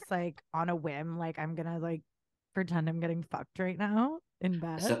you just like on a whim, like I'm gonna like pretend I'm getting fucked right now in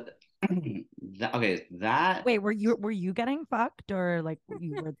bed? So okay, that Wait, were you getting fucked or like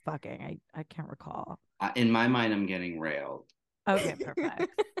you were fucking? I can't recall. in my mind I'm getting railed. Okay, perfect.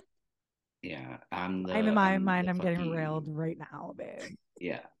 Yeah, I'm in my I'm mind, the I'm getting railed fucking right now, babe.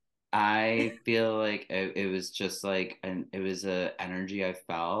 yeah. I feel like it was just like it was a energy I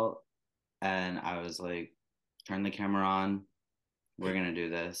felt, and I was like, turn the camera on, we're gonna do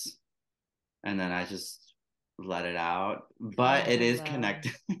this. And then I just let it out. But Let it it is low.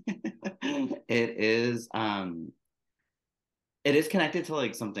 connected. It is connected to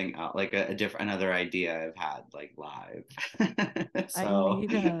like something else, like a different another idea I've had like live. I so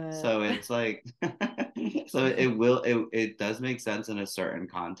need it. so it's like so it does make sense in a certain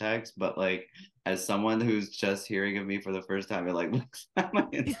context, but like as someone who's just hearing of me for the first time, it like looks at my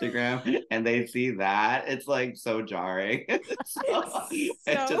Instagram and they see that, it's like so jarring. So it's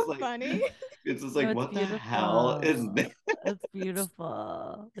it's just so like funny. It's just No, like, it's what the hell is beautiful. this? It's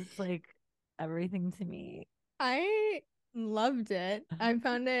beautiful. It's like everything to me. I loved it. I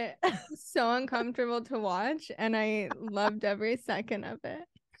found it so uncomfortable to watch, and I loved every second of it.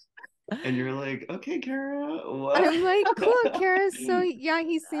 And you're like, okay, Kara, what? I'm like, cool, Kara. So yeah,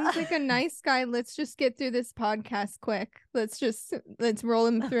 he seems like a nice guy. Let's just get through this podcast quick. Let's roll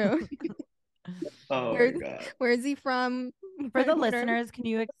him through. Oh my Where God. where is he from? For the What are listeners, can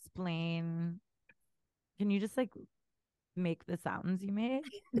you explain? Can you just like make the sounds you made?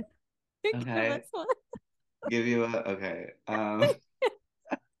 give us Okay. one? Give you a okay.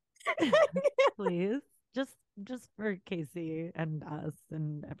 Please. Just for Casey and us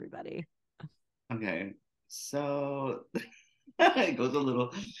and everybody. Okay. So it goes a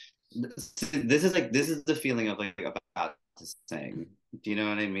little this is the feeling of like about to sing. Do you know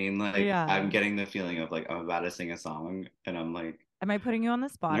what I mean? Like I'm Yeah. getting the feeling of like I'm about to sing a song and I'm like Am I putting you on the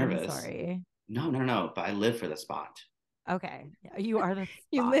spot? I'm nervous. sorry. No, no, no, but I live for the spot. Okay. Yeah, you are the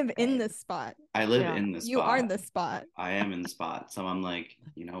You spot, live in babe. the spot. I live Yeah. in the You are spot. the spot. I am in the spot. So I'm like,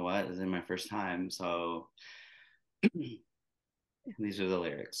 you know what? This is my first time. So these are the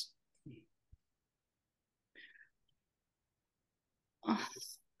lyrics.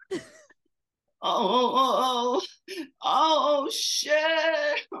 Oh, oh,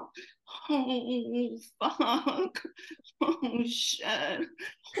 shit. Oh, fuck. Oh, shit.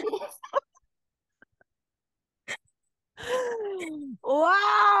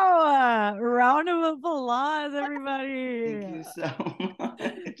 Wow. Round of applause, Thank everybody. you so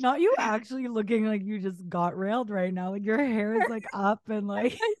much. Not you actually looking like you just got railed right now. Like your hair is like up and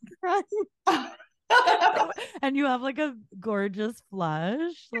like and you have like a gorgeous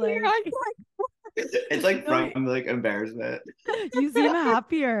flush. Like It's like no, from like embarrassment. you seem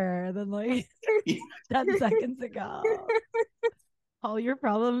happier than like 10 seconds ago. All your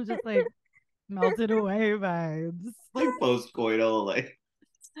problems just like melted away, vibes. Like post-coital, like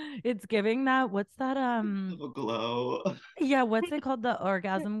It's giving that what's that a glow. yeah, what's it called? The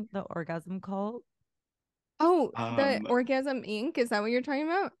orgasm cult? Oh, the Um, Orgasm Inc. Is that what you're talking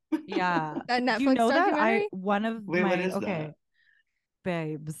about? Yeah. That Do you Netflix know that I documentary? one of wait, what my is okay, that?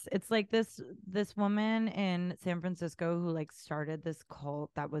 babes. It's like this woman in San Francisco who like started this cult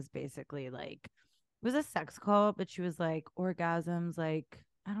that was basically like it was a sex cult, but she was like orgasms, like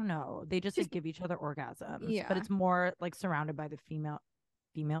I don't know. They just like give each other orgasms, but Yeah. it's more like surrounded by the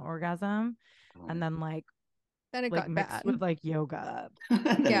female orgasm and Oh. then Then it like got mixed bad. with like yoga. Then it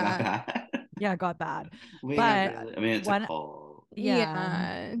got Yeah. bad. Yeah, it got bad. Wait, But really? I mean, it's a one call. yeah.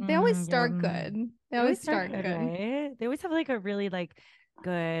 Yeah. They always Yeah. start good. They They always always start start good, Okay. good. right? They always have like a really like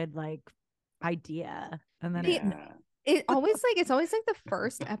good like idea and then They Yeah. it's always like the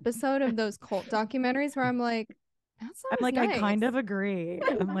first episode of those cult documentaries where I'm like, that I'm sounds like I kind nice. of agree.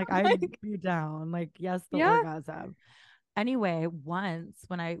 I'm like I'd Like, be down. Like yes, the yeah. orgasm. Anyway, once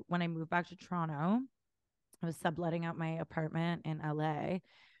when I moved back to Toronto, I was subletting out my apartment in LA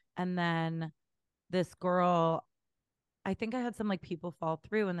and then this girl I think I had some like people fall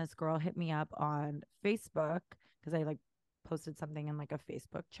through and this girl hit me up on Facebook because I like posted something in like a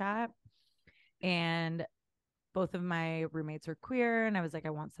Facebook chat and both of my roommates are queer and I was like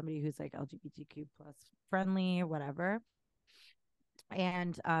I want somebody who's like LGBTQ plus friendly or whatever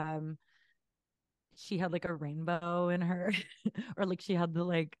and she had like a rainbow in her or like she had the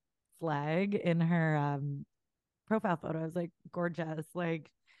like flag in her profile photo. I was like gorgeous, like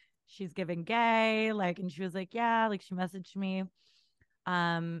she's giving gay, like and she was like yeah, like she messaged me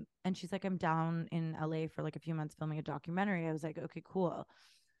and she's like I'm down in LA for like a few months filming a documentary. I was like okay, cool.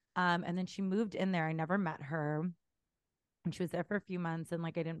 And then she moved in there. I never met her and she was there for a few months and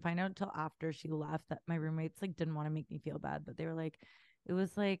like I didn't find out until after she left that my roommates like didn't want to make me feel bad, but they were like it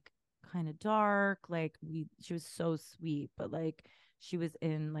was like kind of dark, like she was so sweet but like she was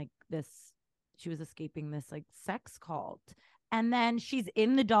in like this she was escaping this like sex cult and then she's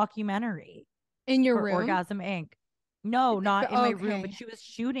in the documentary In your for room? Orgasm Inc. No, not in my room, but Okay. she was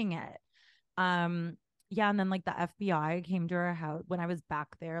shooting it. um yeah, and then like the FBI came to her house when I was back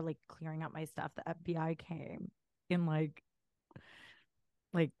there like clearing up my stuff. The FBI came in like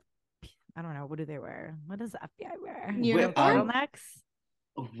I don't know, what do they wear? What does the FBI wear? Wait, Little Uniform? turtlenecks.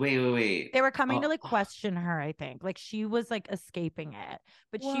 wait. They were coming to Oh, like question her, I think. Like she was like escaping it,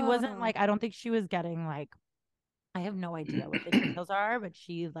 but she wasn't Whoa. like I don't think she was getting like I have no idea what the details are, but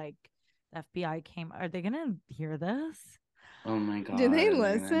she like the FBI came. Are they gonna hear this? oh my Do they God. They're gonna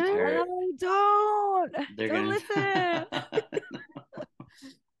listen? enter. Oh, don't They're don't gonna. listen.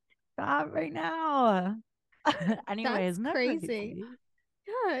 Stop right now. Anyway, That's isn't that crazy. crazy?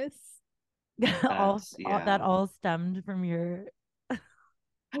 Yes. all, That's all that yeah. all stemmed from your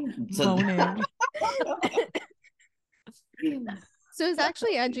So Moaning. So it's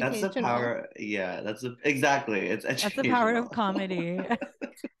actually that's the educational. power. Yeah, exactly. It's That's the power of educational. comedy.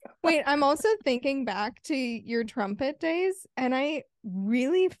 Wait, I'm also thinking back to your trumpet days, and I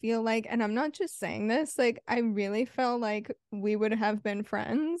really feel like, and I'm not just saying this, like, I really felt like we would have been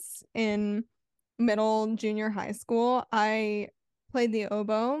friends in middle, junior high school. I played the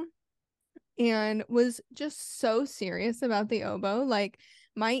oboe and was just so serious about the oboe. Like,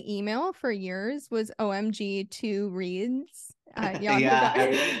 my email for years was omg2reeds at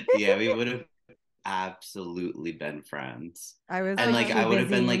yahoo.com. Yeah, we would have absolutely been friends. I was And like like too I would have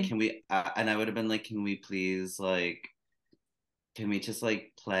been like, busy. can we and I would have been like, can we please like can we just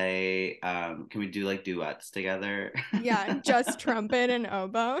like play can we do like duets together? Yeah, just trumpet and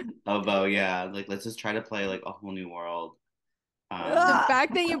oboe. Oboe, yeah. Like let's just try to play like a whole new world. The Um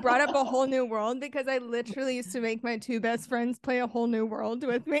fact that you brought up a whole new world, because I literally used to make my two best friends play a whole new world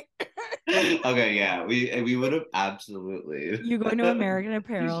with me. okay, yeah. We would have absolutely. You going to American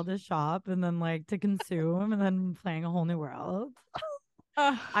Apparel to shop and then like to consume and then playing a whole new world.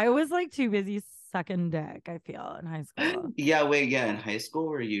 I was like too busy sucking dick, I feel, in high school. Yeah, wait, yeah. In high school,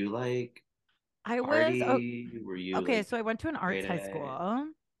 were you like I was party? Were you okay, like so I went to an arts straight high A? school.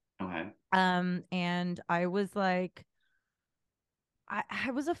 Okay. And I was like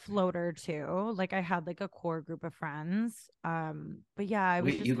I was a floater too. Like I had like a core group of friends. But yeah, I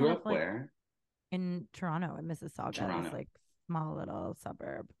was Wait, just you kind grew of up like where? in Toronto, in Mississauga, this Toronto. like small little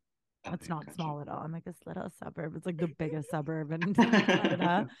suburb. It's Okay, not gotcha. small at all. I'm like this little suburb. It's like the biggest suburb in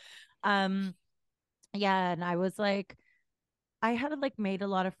Canada. Um, yeah, and I was like, I had like made a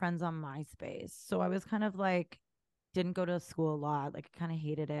lot of friends on MySpace. So I was kind of like didn't go to school a lot. Like I kind of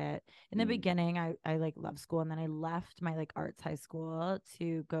hated it. In the Mm. beginning, I like loved school. And then I left my like arts high school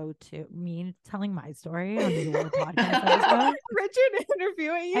to go to me telling my story on your podcast episode. Richard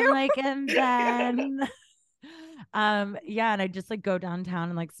interviewing And you. like, and Yeah, no. then yeah, and I just like go downtown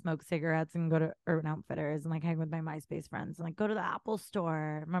and like smoke cigarettes and go to Urban Outfitters and like hang with my MySpace friends and like go to the Apple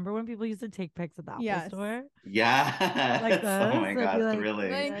store. Remember when people used to take pics at the Apple Yes. store? Like Yes. Oh this? my I'd be God, like,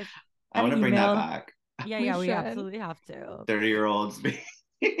 thrilling. Like, like I and want to bring that email. back. Yeah, we yeah, we should. absolutely have to. 30-year-olds being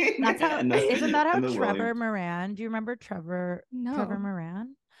That's how isn't that how in the Trevor Williams. Moran? Do you remember Trevor No,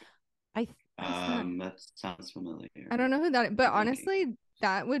 Moran? I who's that? That sounds familiar. I don't know who that is, but I'm thinking. honestly,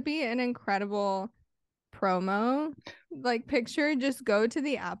 that would be an incredible promo like picture. Just go to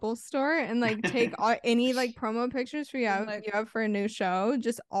the Apple store and like take any like promo pictures for being like, you have for a new show,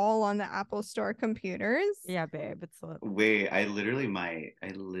 just all on the Apple store computers. yeah, babe, it's Wait, I literally might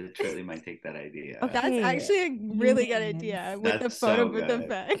take that idea. That's okay. actually a You really good mean idea with the That's photo so booth good.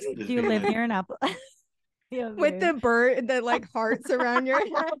 effect. Just do you being live like, near an Apple? Yeah, With babe. the bird, the like hearts around your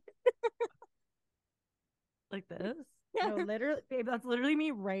head. Like this? No, literally, babe, that's literally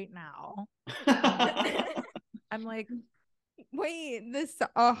me right now. I'm like, Wait,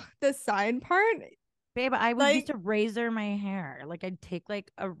 the side part? babe, I would used Like, to razor my hair. Like I'd take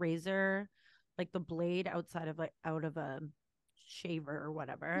like a razor, like the blade outside of like out of a shaver or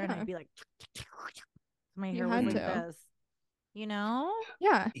whatever, and yeah, I'd be like, my you hair was had like to. this, you know?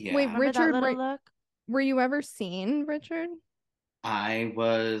 Yeah. Wait, yeah. Remember that Richard, little look? were you ever seen, Richard? I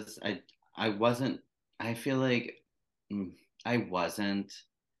was I wasn't I feel like mm, I wasn't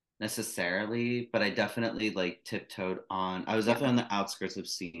necessarily, but I definitely like tiptoed on. I was Yeah. definitely on the outskirts of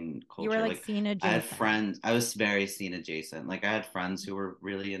scene You were culture. like Like scene I had adjacent. friends, I was very scene adjacent. Like I had friends who were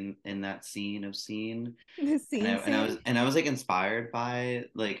really in that scene of scene. The And I scene and I scene? was and I was like inspired by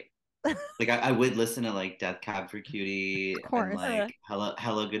like I would listen to like Death Cab for Cutie Of and course. like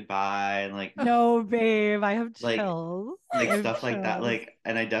Hello Goodbye and No, babe, I have like chills. I like have stuff like that. chills. Like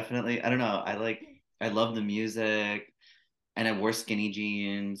and I definitely I don't know, I love the music and I wore skinny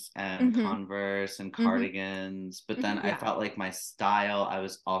jeans and Mm-hmm. Converse and Mm-hmm. cardigans, but then Mm-hmm. I Yeah. felt like my style, I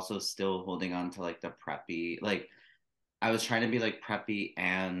was also still holding on to like the preppy, like I was trying to be like preppy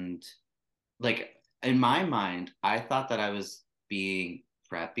and like in my mind, I thought that I was being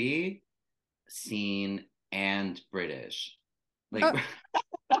preppy, seen, and British. Like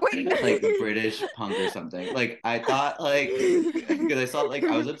Oh, wait. like British punk or something. Like I thought like because I saw like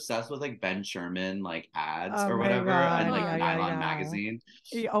I was obsessed with like Ben Sherman like ads Oh or my whatever and god. like Uh-huh. Yeah, yeah, Nylon yeah. magazine.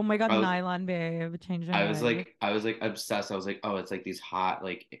 Oh my god, I was nylon babe changed my life. I was like obsessed. I was like, oh, it's like these hot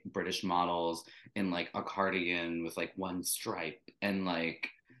like British models in like a cardigan with like one stripe and like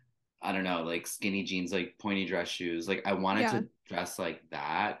I don't know, like skinny jeans, like pointy dress shoes. Like I wanted Yeah. to dress like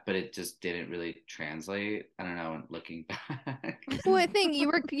that, but it just didn't really translate. I don't know, looking back. Well, I think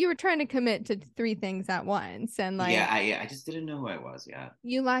you were trying to commit to three things at once, and Yeah, like I just didn't know who I was yet.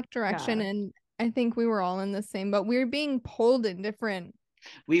 you lacked direction, Yeah. and I think we were all in the same, but we were being pulled in different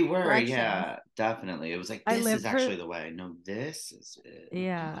We were, directions. yeah, definitely. It was like I this live is for actually the way. No, this is it.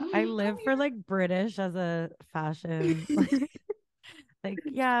 I'm like, Yeah, I oh, come live for like British as a fashion like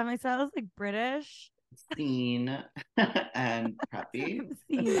yeah, my style is like British. here. Scene and preppy. I'm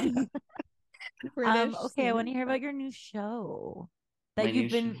seen. British Okay, I scene want to and hear prep. about your new show that My you've new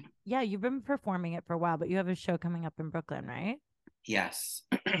been yeah, you've been performing it for a while, but you have a show coming up in Brooklyn, right? Yes.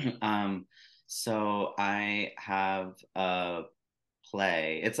 um, so I have a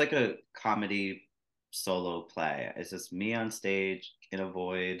play. It's like a comedy solo play. It's just me on stage in a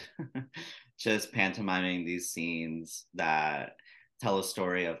void, just pantomiming these scenes that tell a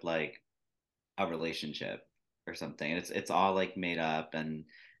story of like a relationship or something. It's all like made up, and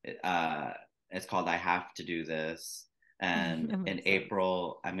uh it's called I Have to Do This. And That in makes sense.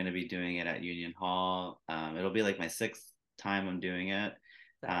 April, I'm gonna be doing it at Union Hall. It'll be like my sixth time I'm doing it.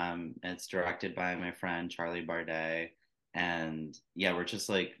 Sick. It's directed by my friend Charlie Bardet, and yeah, we're just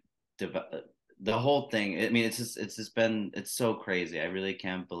like the whole thing. I mean, it's just been it's so crazy. I really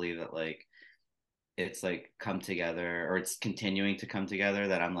can't believe that like it's like come together, or it's continuing to come together,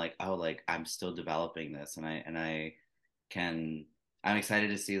 that I'm like, oh, like I'm still developing this, and I can I'm excited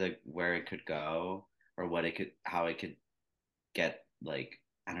to see like where it could go, or what it could how it could get, like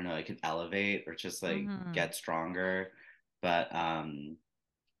I don't know, it could elevate or just like Mm-hmm. get stronger.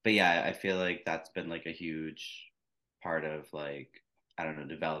 But yeah, I feel like that's been like a huge part of like, I don't know,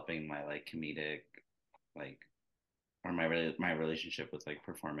 developing my like comedic, like, or my relationship with like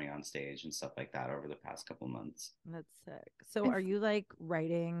performing on stage and stuff like that over the past couple months. That's sick. So I are you like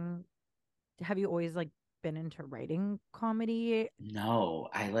writing have you always like been into writing comedy? No,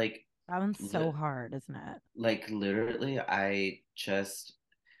 I like That one's so li- hard, isn't it? like literally I just,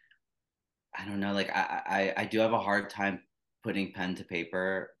 I don't know, like I do have a hard time putting pen to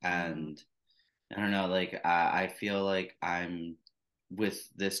paper. Mm-hmm. And I don't know, like I feel like I'm with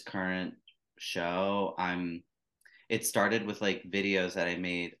this current show, I'm it started with like videos that I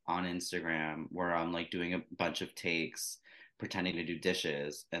made on Instagram where I'm like doing a bunch of takes pretending to do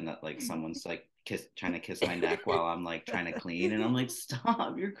dishes, and that like someone's like trying to kiss my neck while I'm like trying to clean, and I'm like,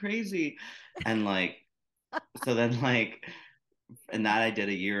 stop, you're crazy. And like, so then like, and that I did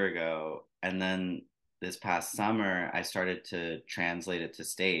a year ago. And then this past summer, I started to translate it to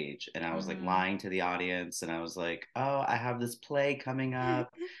stage, and I was like Mm-hmm. lying to the audience, and I was like, oh, I have this play coming up.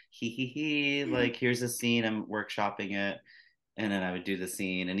 Hee hee hee. Like, here's a scene, I'm workshopping it. And then I would do the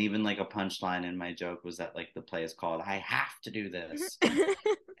scene. And even like a punchline in my joke was that like the play is called I Have to Do This.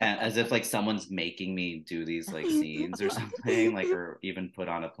 And as if like someone's making me do these like scenes or something, like, or even put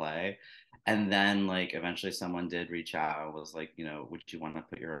on a play. And then like eventually someone did reach out and was like, would you want to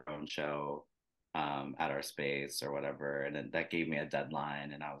put your own show at our space or whatever? And then that gave me a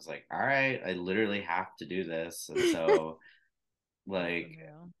deadline, and I was like, all right, I literally have to do this. And so That's like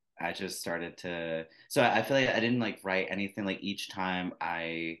unreal. I just started to, so I feel like I didn't like write anything. Like each time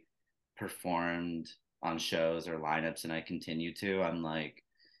I performed on shows or lineups, and I continue to, I'm like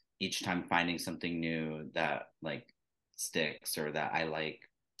each time finding something new that like sticks, or that I like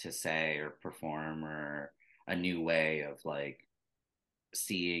to say or perform, or a new way of like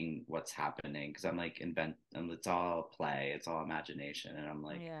seeing what's happening, because I'm like invent and it's all play, it's all imagination, and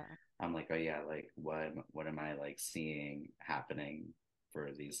Yeah. I'm like, oh yeah, like what am I like seeing happening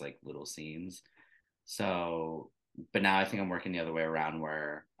for these like little scenes. So, but now I think I'm working the other way around,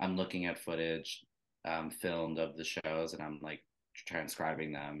 where I'm looking at footage filmed of the shows, and I'm like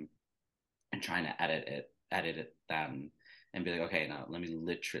transcribing them and trying to edit it them, and be like, okay, now let me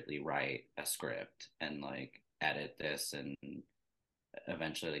literally write a script and like edit this, and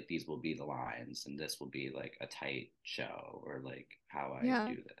eventually like these will be the lines, and this will be like a tight show, or like how I yeah,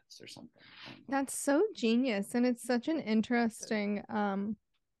 do this or something. that's so genius, and it's such an interesting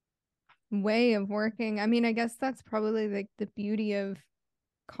way of working. I mean, I guess that's probably like the beauty of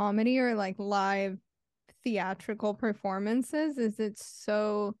comedy or like live theatrical performances is it's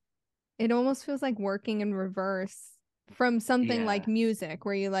so it almost feels like working in reverse from something like Yeah. music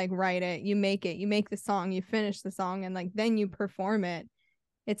where you like write it, you make it, you make the song, you finish the song, and like then you perform it.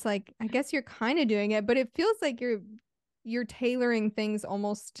 It's like I guess you're kind of doing it, but it feels like you're tailoring things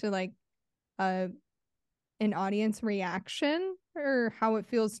almost to like a an audience reaction or how it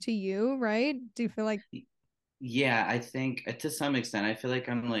feels to you, right? Do you feel like Yeah, I think to some extent I feel like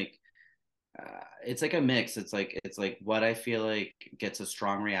I'm like it's like a mix. It's like what I feel like gets a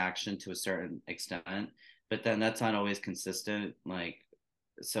strong reaction to a certain extent, but then that's not always consistent. Like,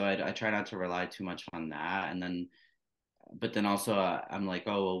 so I try not to rely too much on that. And then, but then also I'm like,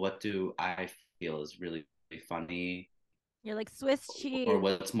 oh well, what do I feel is really funny, You're like Swiss or cheese.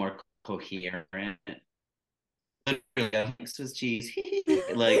 what's more coherent? literally, I'm like Swiss cheese.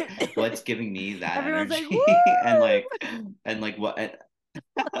 Like what's giving me that Everyone's like, energy? woo! And like what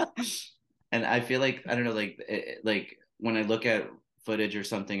and I feel like I don't know, like like when I look at footage or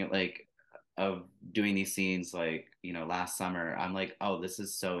something like of doing these scenes, like last summer, I'm like, oh, this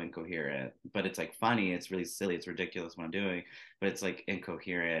is so incoherent, but it's like funny, it's really silly, it's ridiculous what I'm doing, but it's like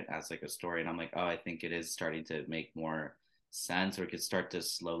incoherent as like a story, and I'm like, oh, I think it is starting to make more sense, or it could start to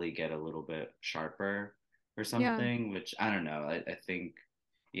slowly get a little bit sharper or Yeah. something, which I don't know. I think,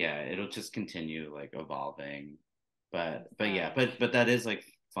 yeah, it'll just continue like evolving, but yeah, Such. but that is like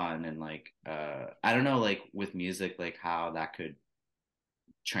fun, and like I don't know, like with music, like how that could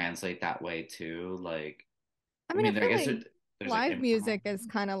translate that way too. Like I I mean, I mean, I feel guess like there's like live improv. music is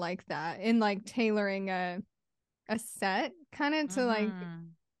kind of like that in like tailoring a set kind of to like Mm-hmm.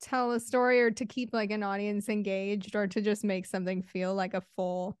 tell a story or to keep like an audience engaged or to just make something feel like a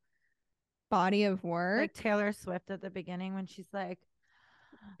full body of Like work. Taylor Swift at the beginning when she's like,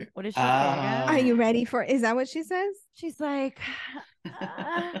 what does she say Are again? you Oh. ready for Is that what she says? She's like,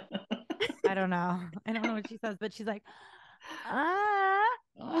 uh, I don't know. I don't know what she says, but she's like, ah,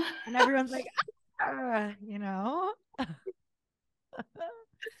 and everyone's like, ah, you know?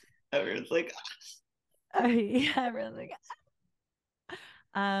 Everyone's like, Yeah, everyone's like,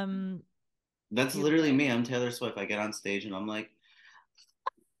 um, that's you literally like, me. I'm Taylor Swift. I get on stage and I'm like,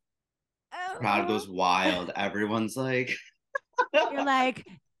 crowd oh. goes wild. Everyone's like, You're like,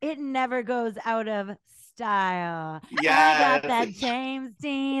 it never goes out of style. I got yes. that James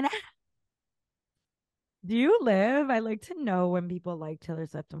Dean. Do you live? I like to know when people like Taylor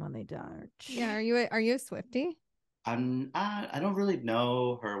Swift and when they don't. Yeah, are you a Swiftie? I don't really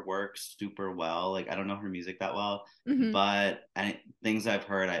know her work super well. Like I don't know her music that well, Hmm. but things I've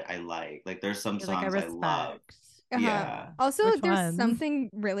heard I like. Like there's some You're like, I songs I love. respect. Uh-huh. Yeah. Yeah. Also, Which there's ones? something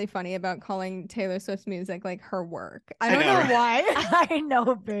really funny about calling Taylor Swift's music like her work. I I don't know, know right? why. I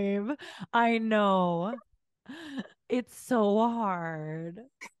know, babe. I know. It's so hard.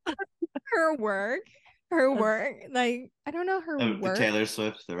 Her work. Her That's, work. Like, I don't know her The work. Taylor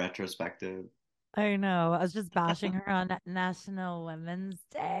Swift, the retrospective. I know. I was just bashing her on National Women's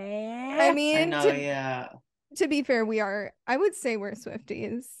I Day. I mean, know, yeah. to be fair, I would say we're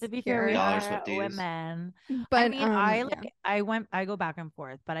Swifties To be fair, we here. Y'all are are Swifties. women. I But mean, I yeah. like I go back and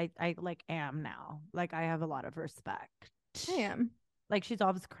forth, but I like am now. Like I have a lot of respect. I am. Like she's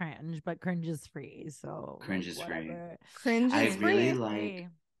always cringe, but cringe is free. So Cringe like is free. whatever. Cringe I is Cringe is really free. like free.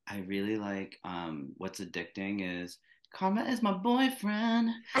 I really like what's addicting is Karma is my boyfriend.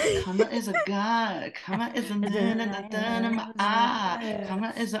 Karma is a guy. Karma is a man in the turn of my eye.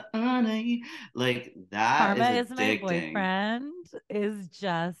 Karma is a honey. Like that is Karma is my addicting. boyfriend is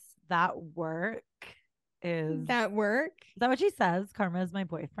just that work is That work. that what she says? Karma is my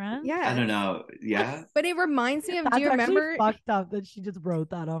boyfriend. I don't Yes. know. Yeah. But it reminds me of, do That's you actually remember fucked up that she just wrote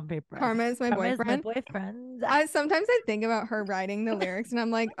that on paper. Karma is my Karma is my boyfriend? boyfriend. I sometimes I think about her writing the lyrics and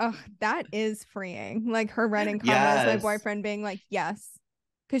I'm like, oh, that is freeing. Like her writing Karma is my Yes. boyfriend being like, yes.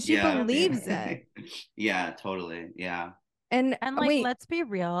 Because she Yeah, believes it. maybe. Yeah, totally. Yeah. And And like, wait, let's be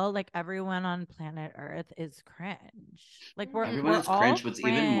real, like everyone on planet Earth is cringe. Like Everyone we're is all cringe. What's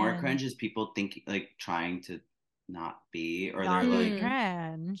even more cringe, cringe is people thinking like trying to not be, or they're not be like, mm,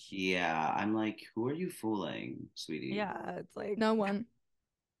 cringe. yeah, I'm like, who are you fooling, sweetie? Yeah, it's like no one.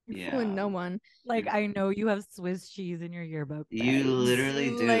 You're fooling Yeah. no one. You're I know you have Swiss cheese in your yearbook, you babes. literally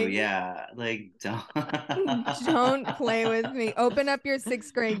do. Like, Yeah. Like don't don't play with me. Open up your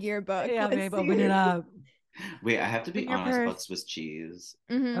sixth grade yearbook. Yeah, Let's babe, open it see. up. Wait, I have to be Open your honest purse. about Swiss cheese.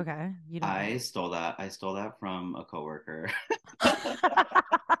 Hmm. Okay, you don't I know. stole that. I stole that from a coworker.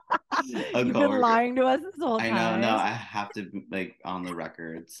 A You've been coworker. lying to us this whole I know, no, time. I have to like on the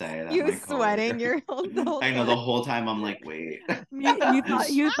record say that You my sweating coworker. your whole I know the time. whole time I'm like, wait.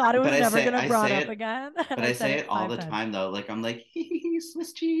 You thought it was But never gonna I brought say up it, again, and but I I said say it it all five the times. time though. Like I'm like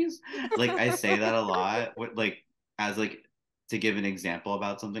Swiss cheese. Like I say that a lot. What like as like to give an example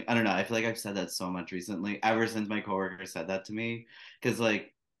about something. I don't know. I feel like I've said that so much recently, ever since my coworker said that to me. Because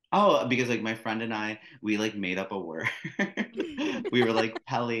like, oh, because like my friend and I, we like made up a word. We were like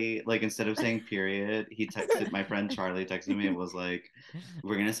Pelly, like instead of saying period, he texted my friend Charlie texted me. It was like,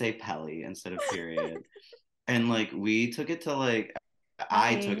 we're gonna say Pelly instead of period. And like we took it to like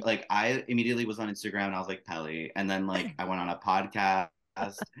Ellie. I immediately was on Instagram and I was like Pelly, and then like I went on a podcast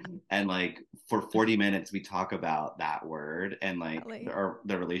and like for 40 minutes we talk about that word and like Ellie.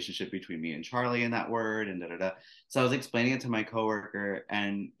 the relationship between me and Charlie and that word and da da da. So I was explaining it to my coworker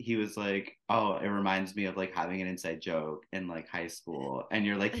and he was like, "Oh, it reminds me of like having an inside joke in like high school." And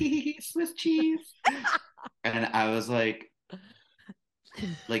you're like, "Hee hee hee, Swiss cheese." And I was like,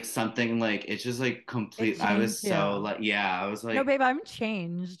 like something like it's just like It complete. I was changed so you. like, yeah, I was No, like, babe, I'm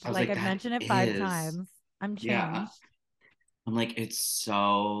changed. I was Like like, I've that mentioned it 5 is, times. I'm yeah. changed. I'm like, it's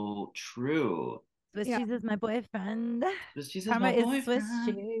so true. Swiss Yeah. cheese is my boyfriend. But she says Karma my is Swiss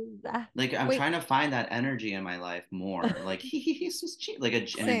boyfriend. cheese. Like I'm Wait, trying to find that energy in my life more. Like he's just cheap, like in a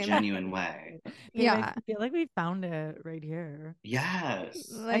same. genuine way. Babe, I Yeah. feel like we found it right here.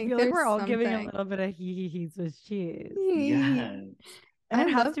 Yes. I Like feel like there's we're all giving a something. little bit of hee Swiss cheese. Yes. And I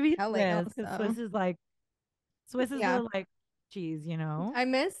it has love to be LA Swiss because also. Swiss is Yeah. the like cheese, you know? I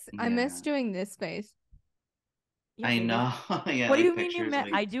miss Yeah. doing this face. Yeah, I baby. know. Yeah, What do like you mean you pictures met?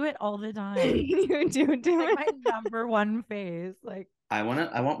 like I do it all the time. You do It's do like it. my number one face. Like, I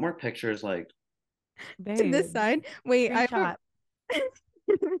want more pictures like To this babe, side. Wait, I screenshot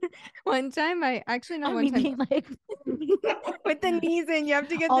one time I actually not of one me time being like, with the knees in. You have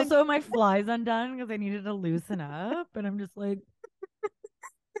to get the also my flies undone because I needed to loosen up. And I'm just like,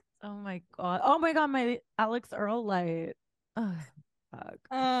 oh my God. Oh my God, my Alex Earl light. Oh, fuck.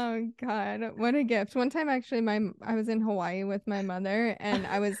 Oh God, what a gift. One time actually I was in Hawaii with my mother and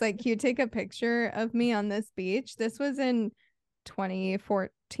I was like, "Can you take a picture of me on this beach?" This was in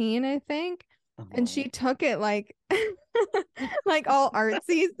 2014, I think. And she oh. took it like like all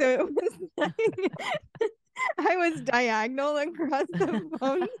artsy, so it was like I was diagonal across the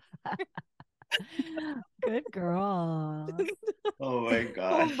phone. Good girl. Oh my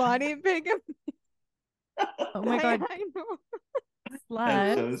God. Whole body pic of Oh my God, I know. It That's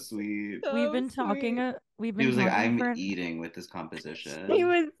slut. so was sweet. so sweet. We've He been was like, talking I'm for eating with this He composition.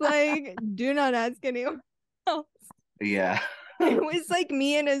 was like, "Do not ask anyone else." Yeah. It was like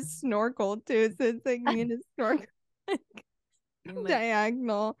me and his snorkel too. So it's like me and his snorkel being like,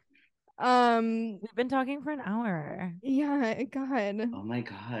 diagonal. we've been talking for an hour. Yeah, God. Oh my It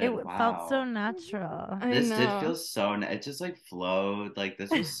God. felt so Wow. natural. I This did know. feel so, it just like flowed. Like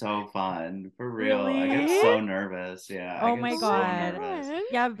this was so fun. For real. I get Really? so nervous. Yeah, I Oh get my Oh my so God. nervous. God.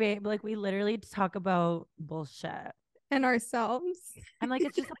 Yeah, babe. Like we literally talk about bullshit. And ourselves. I'm like,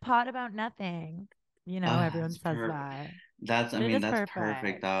 it's just a pot about nothing. You know, everyone It's says perfect. that. I But it mean, is that's perfect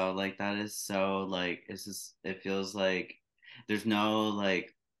perfect. though. Like that is so like it's just it feels like there's no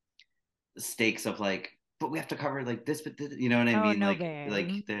like stakes of like, but we have to cover like this, but you know what I Oh mean? no, babe.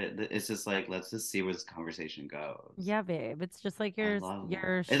 It's just like let's just see where this conversation goes. Yeah, babe. It's just like I love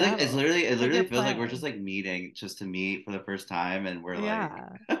your that. It's like show. it It's like your literally feels like we're play. just like meeting just to meet for the first time, and we're like, Yeah.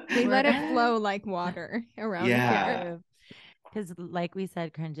 We We're let it flow like water around here. yeah. babe. Because like we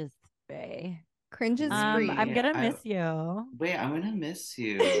said, cringe is free. Cringe is I'm We, free. gonna miss you. wait, I'm gonna miss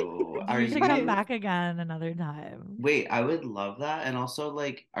you. Are You should come you? back again another time Wait, I would love that. And also,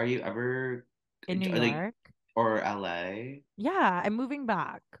 like, are you ever in New like York. or LA Yeah, I'm moving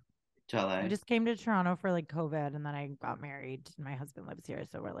back. to I LA? just came to Toronto for like COVID and then I got married. My husband lives here,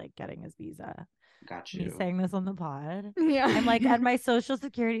 so we're like getting his visa. Got Me you. saying this on the pod. Yeah. I'm like, and my social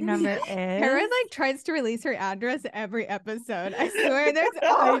security number Kara is. like tries to release her address every episode. I swear there's I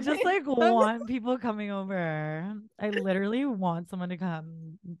always just like some- want people coming over. I literally want someone to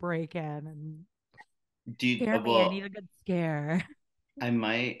come break in and Do you, scare me. I need well, a good scare. I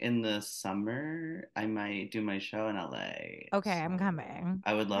might in the summer, I might do my show in LA. Okay, I'm So coming.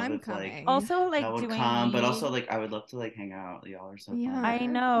 I would love I'm if like coming. Also, y'all like, would do I come, but also need. like I would love to like hang out. Y'all are so I Yeah.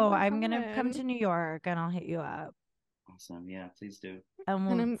 fun. know. Oh I'm gonna come God. to New York and I'll hit you up Awesome. Yeah, please do. and And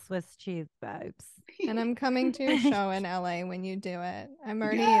we'll I'm Swiss cheese vibes. and I'm coming to your show in LA when you do it.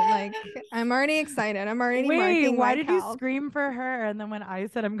 Yes. I'm already excited. I'm already Wait, marking why my did you calc. scream for her? And then when I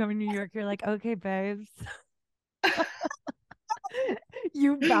said I'm coming to New York, you're like, okay, babes.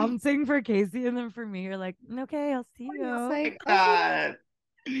 You bouncing for Casey, and then for me, you're like, okay, I'll see It's you. like, Like okay. that.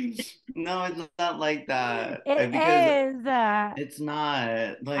 No, it's not like that. It Because is. it's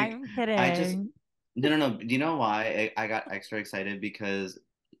not like I'm I just kidding. no. Do you know why I got extra excited? Because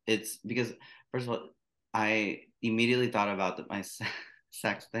it's because first of all, I immediately thought about my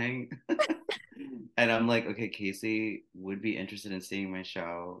sex thing, and I'm like, okay, Casey would be interested in seeing my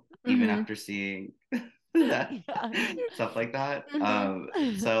show even Mm-hmm. after seeing that Yeah. stuff like that.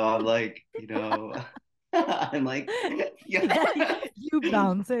 Mm-hmm. So I'm like, I'm like, yeah. You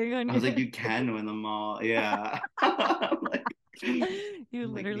bouncing on I was your. like, you can win them all. Yeah. I'm You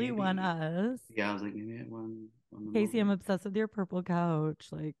like literally won maybe. us. Yeah, I was like, maybe I won them Casey, I'm over. obsessed with your purple couch.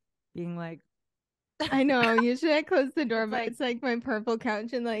 Like, being like, I know. Usually I close the door, it's but like, it's like my purple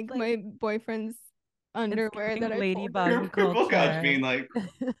couch and it's like like, my boyfriend's it's underwear giving that I folded. Your ladybug purple couch culture. being like,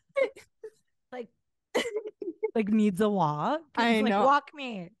 Like, needs a walk. It's I like, know. walk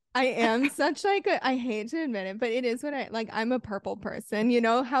me. I am such like I hate to admit it, but it is what I like. I'm a purple person. You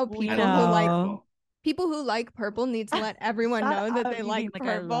know how We I people who like love know. purple. People who like purple need to let everyone Shut know that up. they You mean like like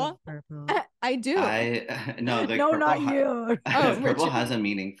I love purple. purple? I do. I no, like No, purple not you. Oh, purple Richard. has a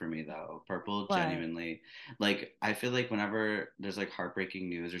meaning for me though. Purple What? genuinely, like I feel like whenever there's like heartbreaking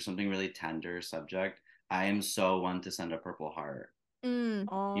news or something really tender subject, I am so one to send a purple heart. You know,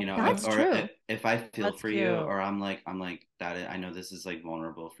 Oh, That's true. if I feel that's for you, cute. or I'm like that. I know this is like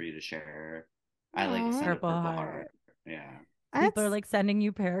vulnerable for you to share. I like Aw, send a Purple purple heart. heart. Yeah, People are that's like sending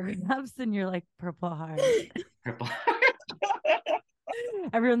you paragraphs and you're like purple heart. purple heart.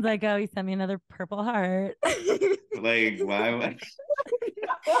 Everyone's like, oh, he sent me another purple heart. Like why would?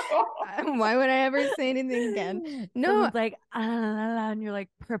 why would I ever say anything again? No, Someone's like, ah, la, la, la, and you're like,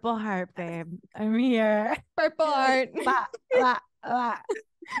 purple heart, babe. I'm here. purple You're like, heart. la, la, la.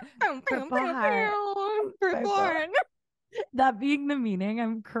 Purple heart. Purple Purple. heart. That being the meaning,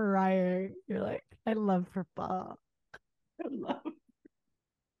 I'm crying. You're like, I love purple.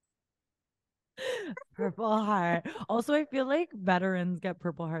 Purple heart. Also, I feel like veterans get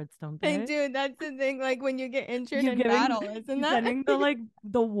purple hearts, don't Hey, they? dude, that's the thing. Like when you get injured You in giving, battle, isn't you that? sending the like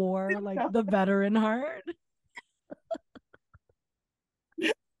the war, like the veteran heart.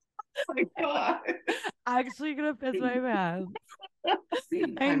 Oh my God. Actually gonna piss my pants.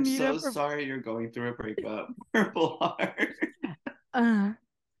 I I'm need so a sorry you're going through a breakup. Purple heart. uh,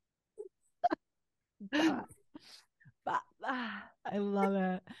 bah, I love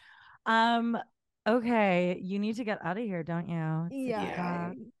it. Um, okay, you need to get out of here, don't you? It's six Yeah. Yeah.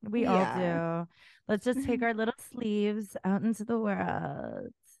 o'clock. We all Yeah. do. Let's just take our little sleeves out into the world.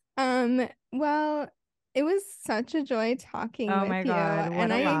 Well, it was such a joy talking Oh with my you, God,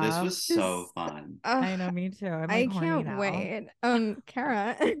 what and a Yeah, I this laugh. was so just, fun. I know, me too. I'm like I horny can't now. wait.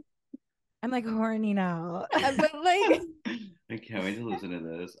 Kara, I'm like horny now. but like, I can't wait to listen to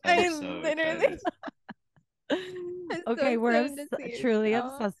this. I'm I so literally, excited. I'm so Okay, we're excited to see you truly still.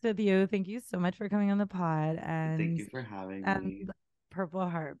 obsessed with you. Thank you so much for coming on the pod Thank and you for having and me. Purple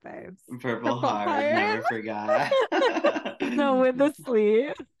Heart babes. Purple Purple heart, heart. never forgot. No, with the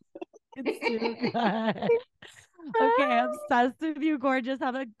sleeve. It's too good. Okay, obsessed with you, gorgeous.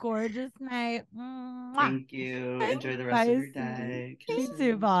 Have a gorgeous night. Mwah. Thank you. Enjoy the rest of Bye, your sweetie. day. You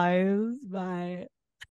too, Kisses. boys. Bye.